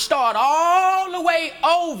have to start all the way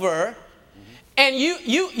over. And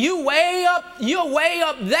you're way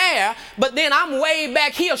up there, but then I'm way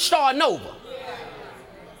back here starting over.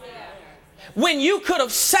 When you could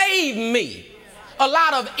have saved me a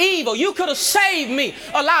lot of evil, you could have saved me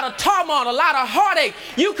a lot of turmoil, a lot of heartache.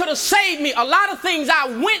 You could have saved me a lot of things I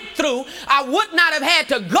went through. I would not have had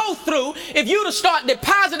to go through if you'd have started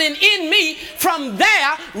depositing in me from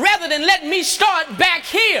there rather than let me start back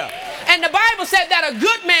here. And the Bible said that a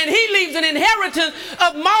good man, he leaves an inheritance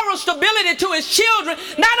of moral stability to his children,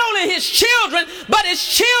 not only his children, but his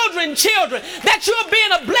children's children, that you're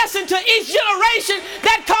being a blessing to each generation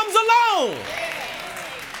that comes along.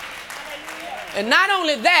 And not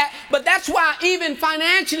only that, but that's why even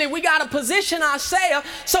financially we got to position ourselves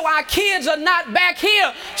so our kids are not back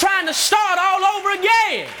here trying to start all over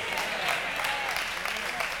again.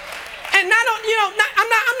 And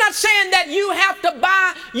I'm not saying that you have to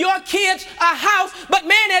buy your kids a house, but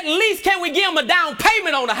man, at least can we give them a down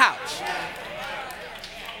payment on the house?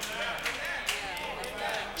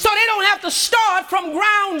 So they don't have to start from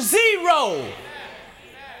ground zero.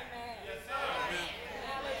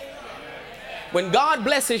 When God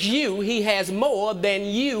blesses you, he has more than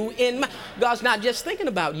you in mind. God's not just thinking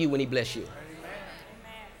about you when he bless you.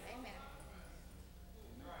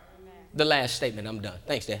 The last statement, I'm done.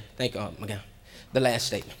 Thanks, Dad. Thank God, my God. The last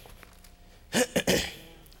statement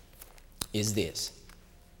is this.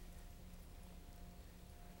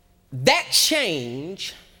 That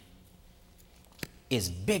change is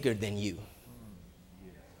bigger than you.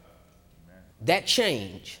 That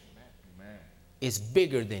change is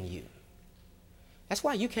bigger than you. That's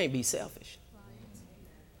why you can't be selfish.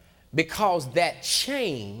 Because that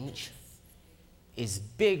change is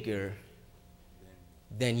bigger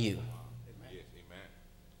than you.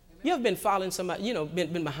 You ever been following somebody,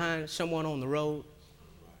 been behind someone on the road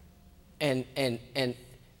and they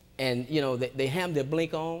have their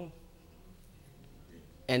blink on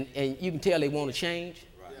and you can tell they want to change,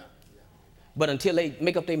 but until they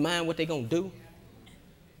make up their mind what they're going to do,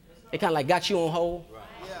 they kind of like got you on hold.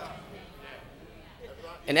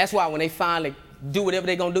 And that's why when they finally do whatever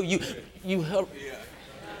they're going to do, you help.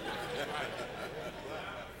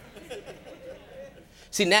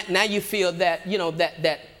 See, now you feel that,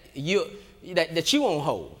 that you on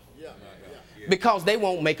hold because they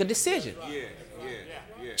won't make a decision.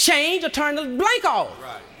 Change or turn the blank off.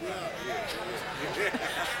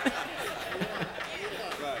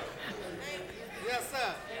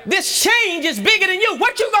 This change is bigger than you.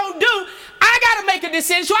 What you going to do? I got to make a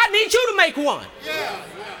decision, so I need you to make one.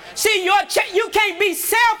 See, you can't be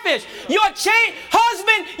selfish. Your change,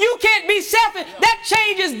 husband, you can't be selfish. That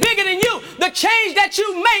change is bigger than you. The change that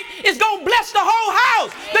you make is going to bless the whole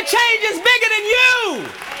house. The change is bigger than you.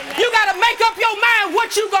 You got to make up your mind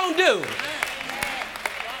what you going to do.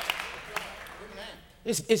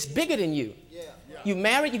 It's bigger than you. You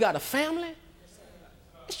married, you got a family.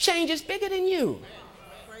 This change is bigger than you.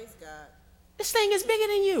 This thing is bigger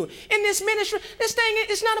than you. In this ministry, this thing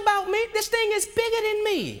is not about me. This thing is bigger than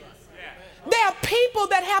me. There are people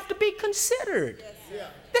that have to be considered.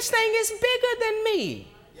 This thing is bigger than me.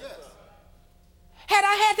 Had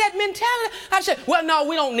I had that mentality, I'd say, well, no,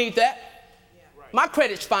 we don't need that. My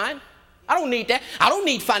credit's fine. I don't need that. I don't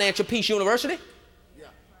need Financial Peace University.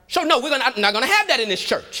 So no, we're not going to have that in this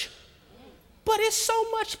church. But it's so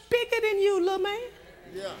much bigger than you, little man.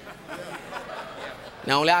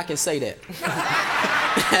 Now, only I can say that.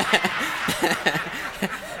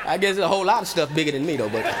 I guess there's a whole lot of stuff bigger than me, though.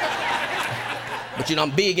 But I'm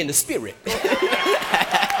big in the spirit.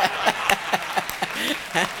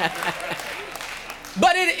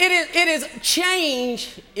 But it is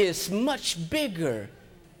change is much bigger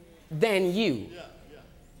than you.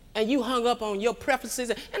 And you hung up on your preferences.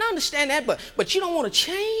 And I understand that, but you don't want to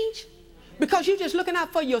change because you're just looking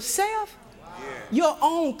out for yourself, your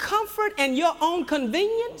own comfort and your own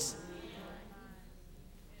convenience.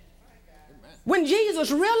 When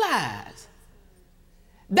Jesus realized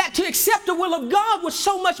that to accept the will of God was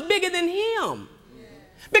so much bigger than him,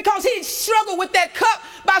 because he struggled with that cup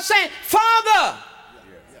by saying, Father,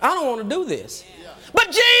 I don't want to do this. But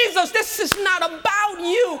Jesus, this is not about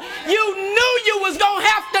you. You knew you was going to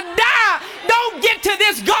have to die. Don't get to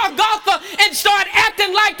this Golgotha and start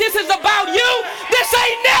acting like this is about you. This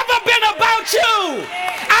ain't never been about you.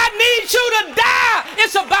 I need you to die.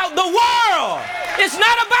 It's about the world. It's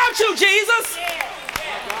not about you, Jesus.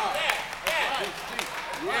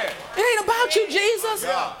 It ain't about you, Jesus.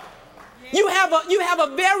 You have a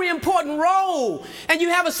very important role, and you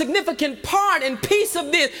have a significant part and piece of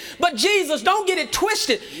this. But Jesus, don't get it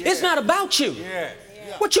twisted. It's not about you.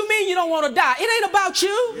 What you mean you don't want to die? It ain't about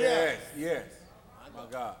you. Yes. My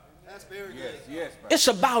God. That's very good. Yes. It's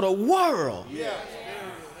about a world.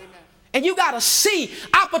 And you got to see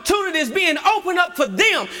opportunities being opened up for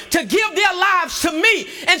them to give their lives to me.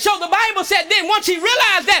 And so the Bible said then once he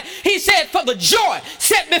realized that, he said, for the joy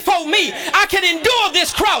set before me, I can endure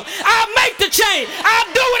this cross. I'll make the change.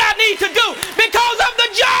 I'll do what I need to do because of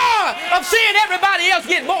the joy of seeing everybody else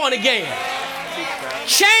get born again.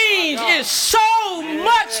 Change is so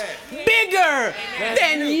much bigger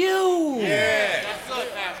than you.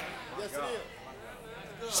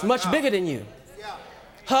 It's much bigger than you.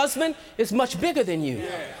 Husband is much bigger than you.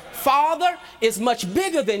 Father is much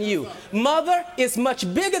bigger than you. Mother is much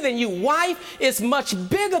bigger than you. Wife is much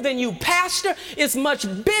bigger than you. Pastor is much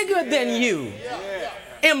bigger than you.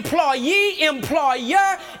 Employee,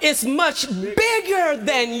 employer is much bigger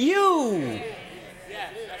than you.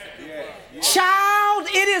 Child,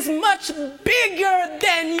 it is much bigger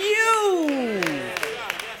than you.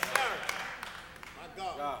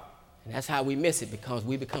 And that's how we miss it, because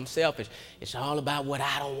we become selfish. It's all about what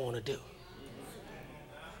I don't want to do.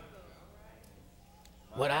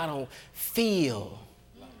 What I don't feel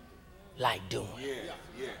like doing.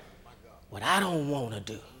 What I don't want to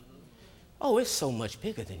do. Oh, it's so much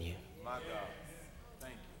bigger than you.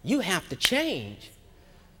 You have to change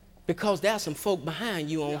because there's some folk behind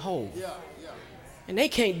you on hold. And they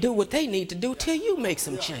can't do what they need to do till you make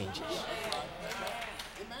some changes.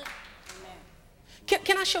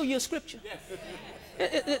 Can I show you a scripture?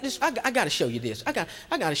 I got to show you this. I got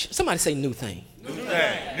to. Somebody say new thing. New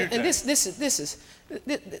thing. And this is.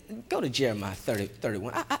 Go to Jeremiah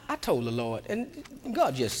 31. I told the Lord, and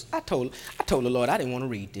God just. I told the Lord I didn't want to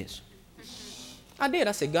read this. I did.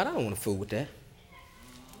 I said, God, I don't want to fool with that.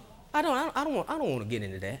 I don't want to get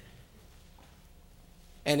into that.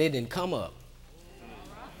 And it didn't come up.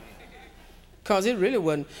 Because it really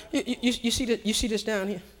wasn't. You see this down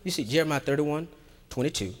here? You see Jeremiah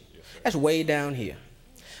 31:22. That's way down here.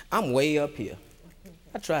 I'm way up here.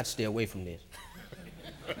 I tried to stay away from this.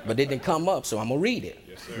 But it didn't come up, so I'm going to read it.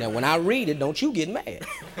 Now, when I read it, don't you get mad.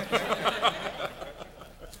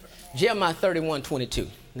 Jeremiah 31:22.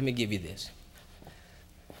 Let me give you this.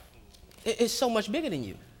 It's so much bigger than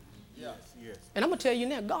you. Yes. And I'm going to tell you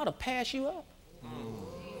now, God will pass you up.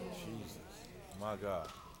 Jesus. My God.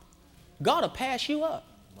 God will pass you up.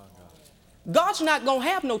 My God. God's not going to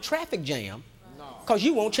have no traffic jam because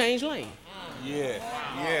you won't change lane. Yes.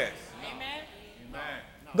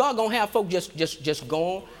 God going to have folk just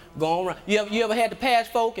go on around. You ever had to pass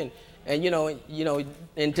folk and you know,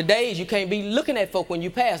 in today's you can't be looking at folk when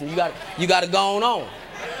you pass them. You got to go on.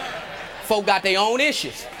 Folk got their own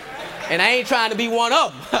issues. And I ain't trying to be one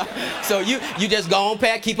of them. So you just go on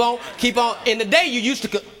past, keep on. In the day you used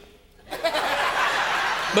to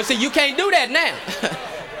but see, you can't do that now.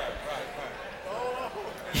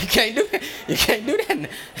 You can't do that now.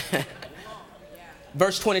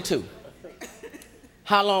 Verse 22.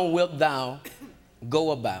 How long wilt thou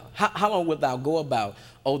go about? How long wilt thou go about,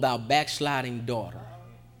 O thou backsliding daughter?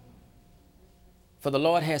 For the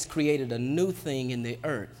Lord has created a new thing in the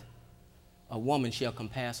earth. A woman shall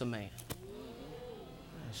compass a man.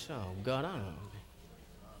 So, God, I don't know.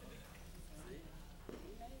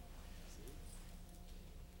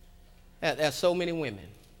 There's so many women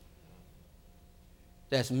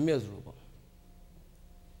that's miserable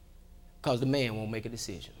because the man won't make a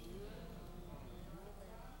decision.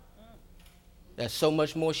 There's so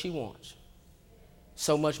much more she wants,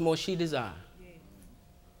 so much more she desires.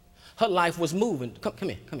 Her life was moving. Come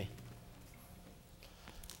here.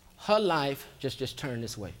 Her life, just turn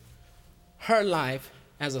this way. Her life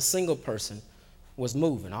as a single person was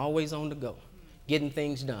moving, always on the go. getting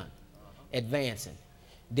things done, advancing.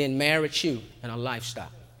 Then married you and a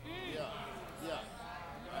lifestyle.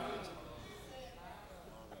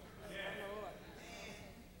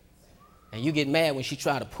 And you get mad when she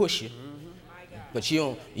try to push you, but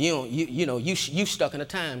you stuck in a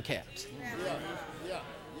time capsule.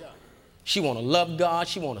 She want to love God.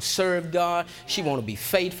 She want to serve God. She want to be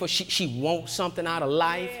faithful. She wants something out of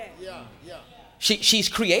life. She's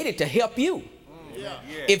created to help you.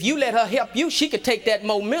 If you let her help you, she could take that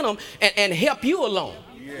momentum and help you along.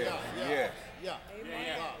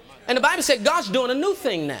 And the Bible said God's doing a new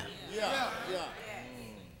thing now.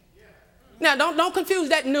 Now, don't confuse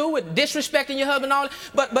that new with disrespecting your husband and all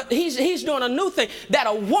that, but he's doing a new thing that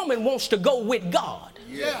a woman wants to go with God.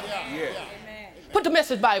 Put the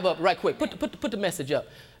Message Bible up right quick. Put the message up.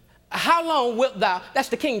 How long wilt thou, that's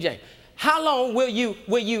the King James, how long will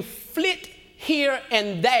you flit here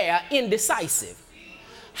and there indecisive?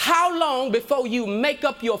 How long before you make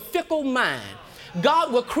up your fickle mind?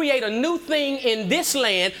 God will create a new thing in this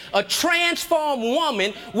land. A transformed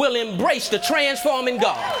woman will embrace the transforming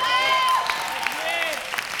God.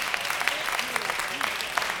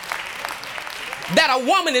 That a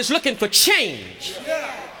woman is looking for change.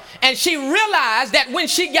 And she realized that when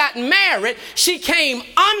she got married, she came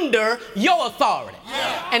under your authority.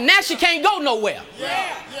 And now she can't go nowhere.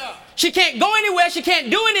 She can't go anywhere. She can't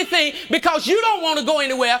do anything because you don't want to go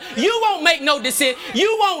anywhere. You won't make no decision.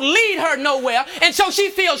 You won't lead her nowhere. And so she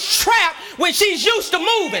feels trapped when she's used to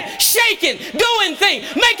moving, shaking, doing things,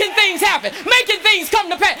 making things happen, making things come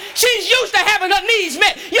to pass. She's used to having her needs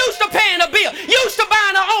met, used to paying a bill, used to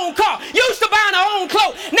buying her own car, used to buying her own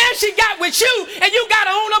clothes. Now she got with you and you got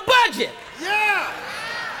her on a budget. Yeah.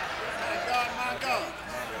 My God, my God.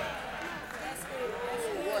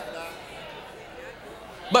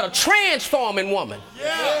 But a transforming woman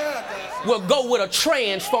will go with a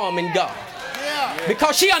transforming God.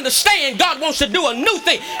 Because she understands God wants to do a new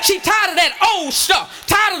thing. She tired of that old stuff,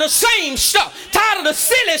 tired of the same stuff, tired of the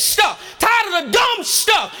silly stuff, tired of the dumb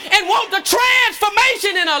stuff, and want the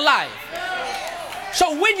transformation in her life.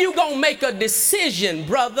 So when you gonna make a decision,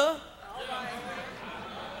 brother?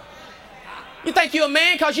 You think you're a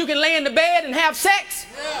man because you can lay in the bed and have sex?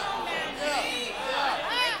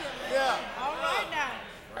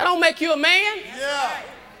 That don't make you a man. Yeah.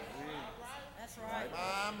 That's right.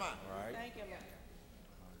 Thank you,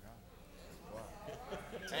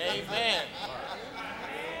 Lord. Amen.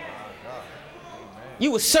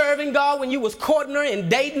 You was serving God when you was courting her and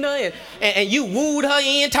dating her and you wooed her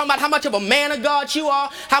in, talking about how much of a man of God you are,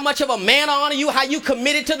 how much of a man of honor you, how you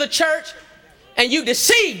committed to the church, and you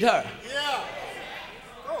deceived her. Yeah.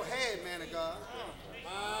 Go ahead, man of God.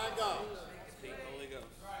 My God.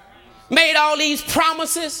 Made all these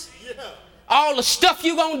promises, all the stuff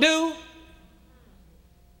you gonna do,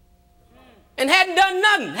 and hadn't done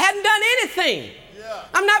nothing, hadn't done anything.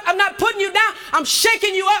 I'm not putting you down. I'm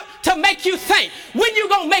shaking you up to make you think. When you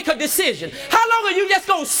gonna make a decision? How long are you just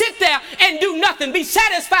gonna sit there and do nothing, be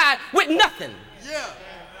satisfied with nothing? Yeah.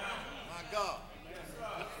 My God.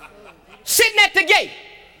 Sitting at the gate.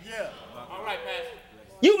 Yeah. All right, Pastor.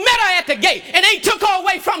 You met her at the gate and they took her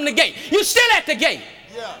away from the gate. You still at the gate.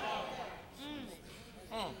 Yeah.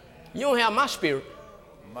 You don't have my spirit.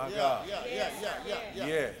 My God.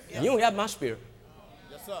 Yeah. You don't have my spirit.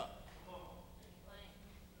 Yes, sir.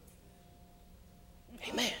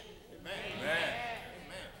 Amen.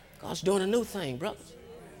 God's doing a new thing, brothers.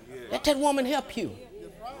 Let that woman help you.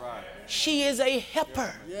 She is a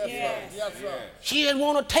helper. Yes, sir. She didn't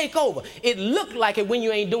want to take over. It looked like it when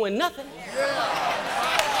you ain't doing nothing.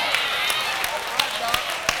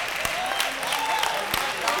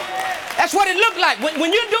 That's what it looked like.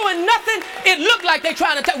 When you're doing nothing, it looked like they're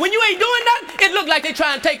trying to take. When you ain't doing nothing, it looked like they're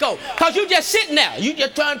trying to take over. Because you just sitting there. You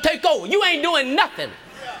just trying to take over. You ain't doing nothing.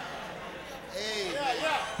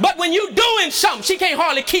 But when you doing something, she can't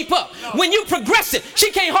hardly keep up. When you progressive,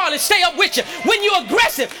 she can't hardly stay up with you. When you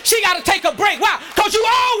aggressive, she got to take a break. Why? Because you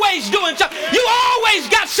always doing something. You always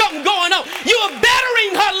got something going on. You are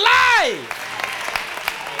bettering her life.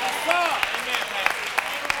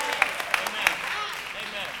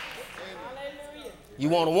 You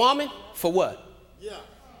want a woman? For what?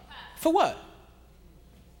 For what?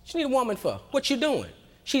 She need a woman for? What you doing?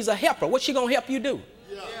 She's a helper. What she gonna help you do?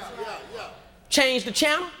 Change the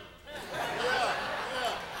channel?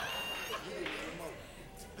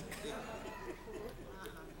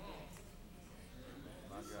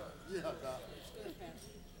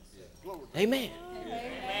 Amen.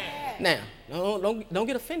 Now, don't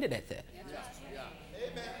get offended at that.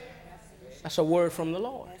 That's a word from the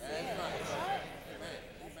Lord.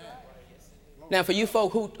 Now, for you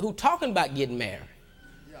folk who talking about getting married,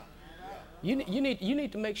 You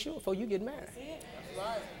need to make sure before you get married.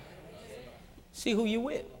 See who you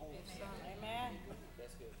with. Amen.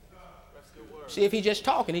 See if he just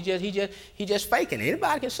talking, he just faking.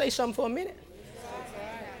 Anybody can say something for a minute.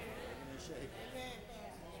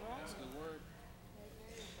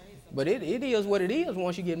 But it is what it is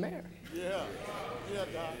once you get married. Yeah. Yeah,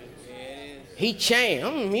 Doc. He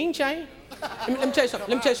changed. He ain't changed. Let me tell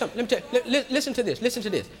you something. Listen to this. Listen to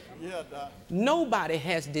this. Yeah, Doc. Nobody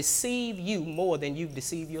has deceived you more than you've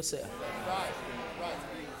deceived yourself. That's right.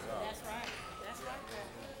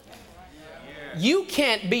 You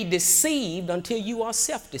can't be deceived until you are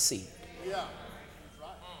self-deceived. Yeah.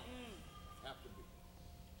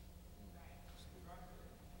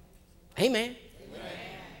 Amen.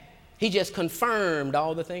 He just confirmed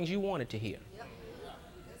all the things you wanted to hear.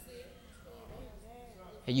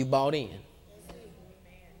 And you bought in.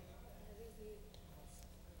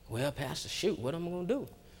 Well, Pastor, shoot, what am I going to do?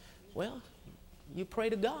 Well, you pray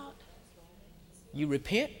to God. You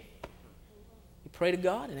repent. You pray to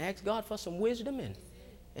God and ask God for some wisdom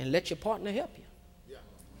and let your partner help you.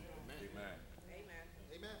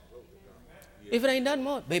 If it ain't nothing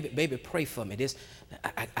more, baby, pray for me.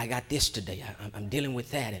 I got this today. I'm dealing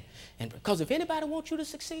with that. And because if anybody wants you to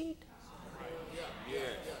succeed,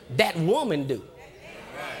 that woman do.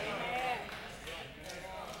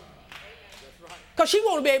 Because she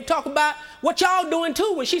want to be able to talk about what y'all doing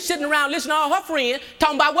too when she's sitting around listening to all her friends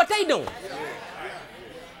talking about what they doing.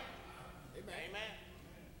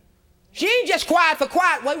 She ain't just quiet for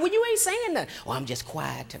quiet. Well, you ain't saying nothing. Oh, I'm just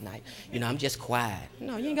quiet tonight. I'm just quiet.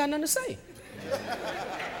 No, you ain't got nothing to say.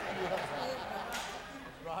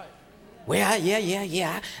 Well,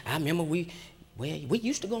 yeah. I remember we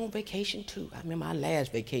used to go on vacation too. I remember our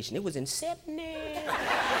last vacation. It was in Sydney.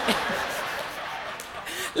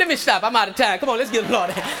 Let me stop. I'm out of time. Come on, let's give the Lord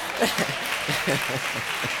a hand.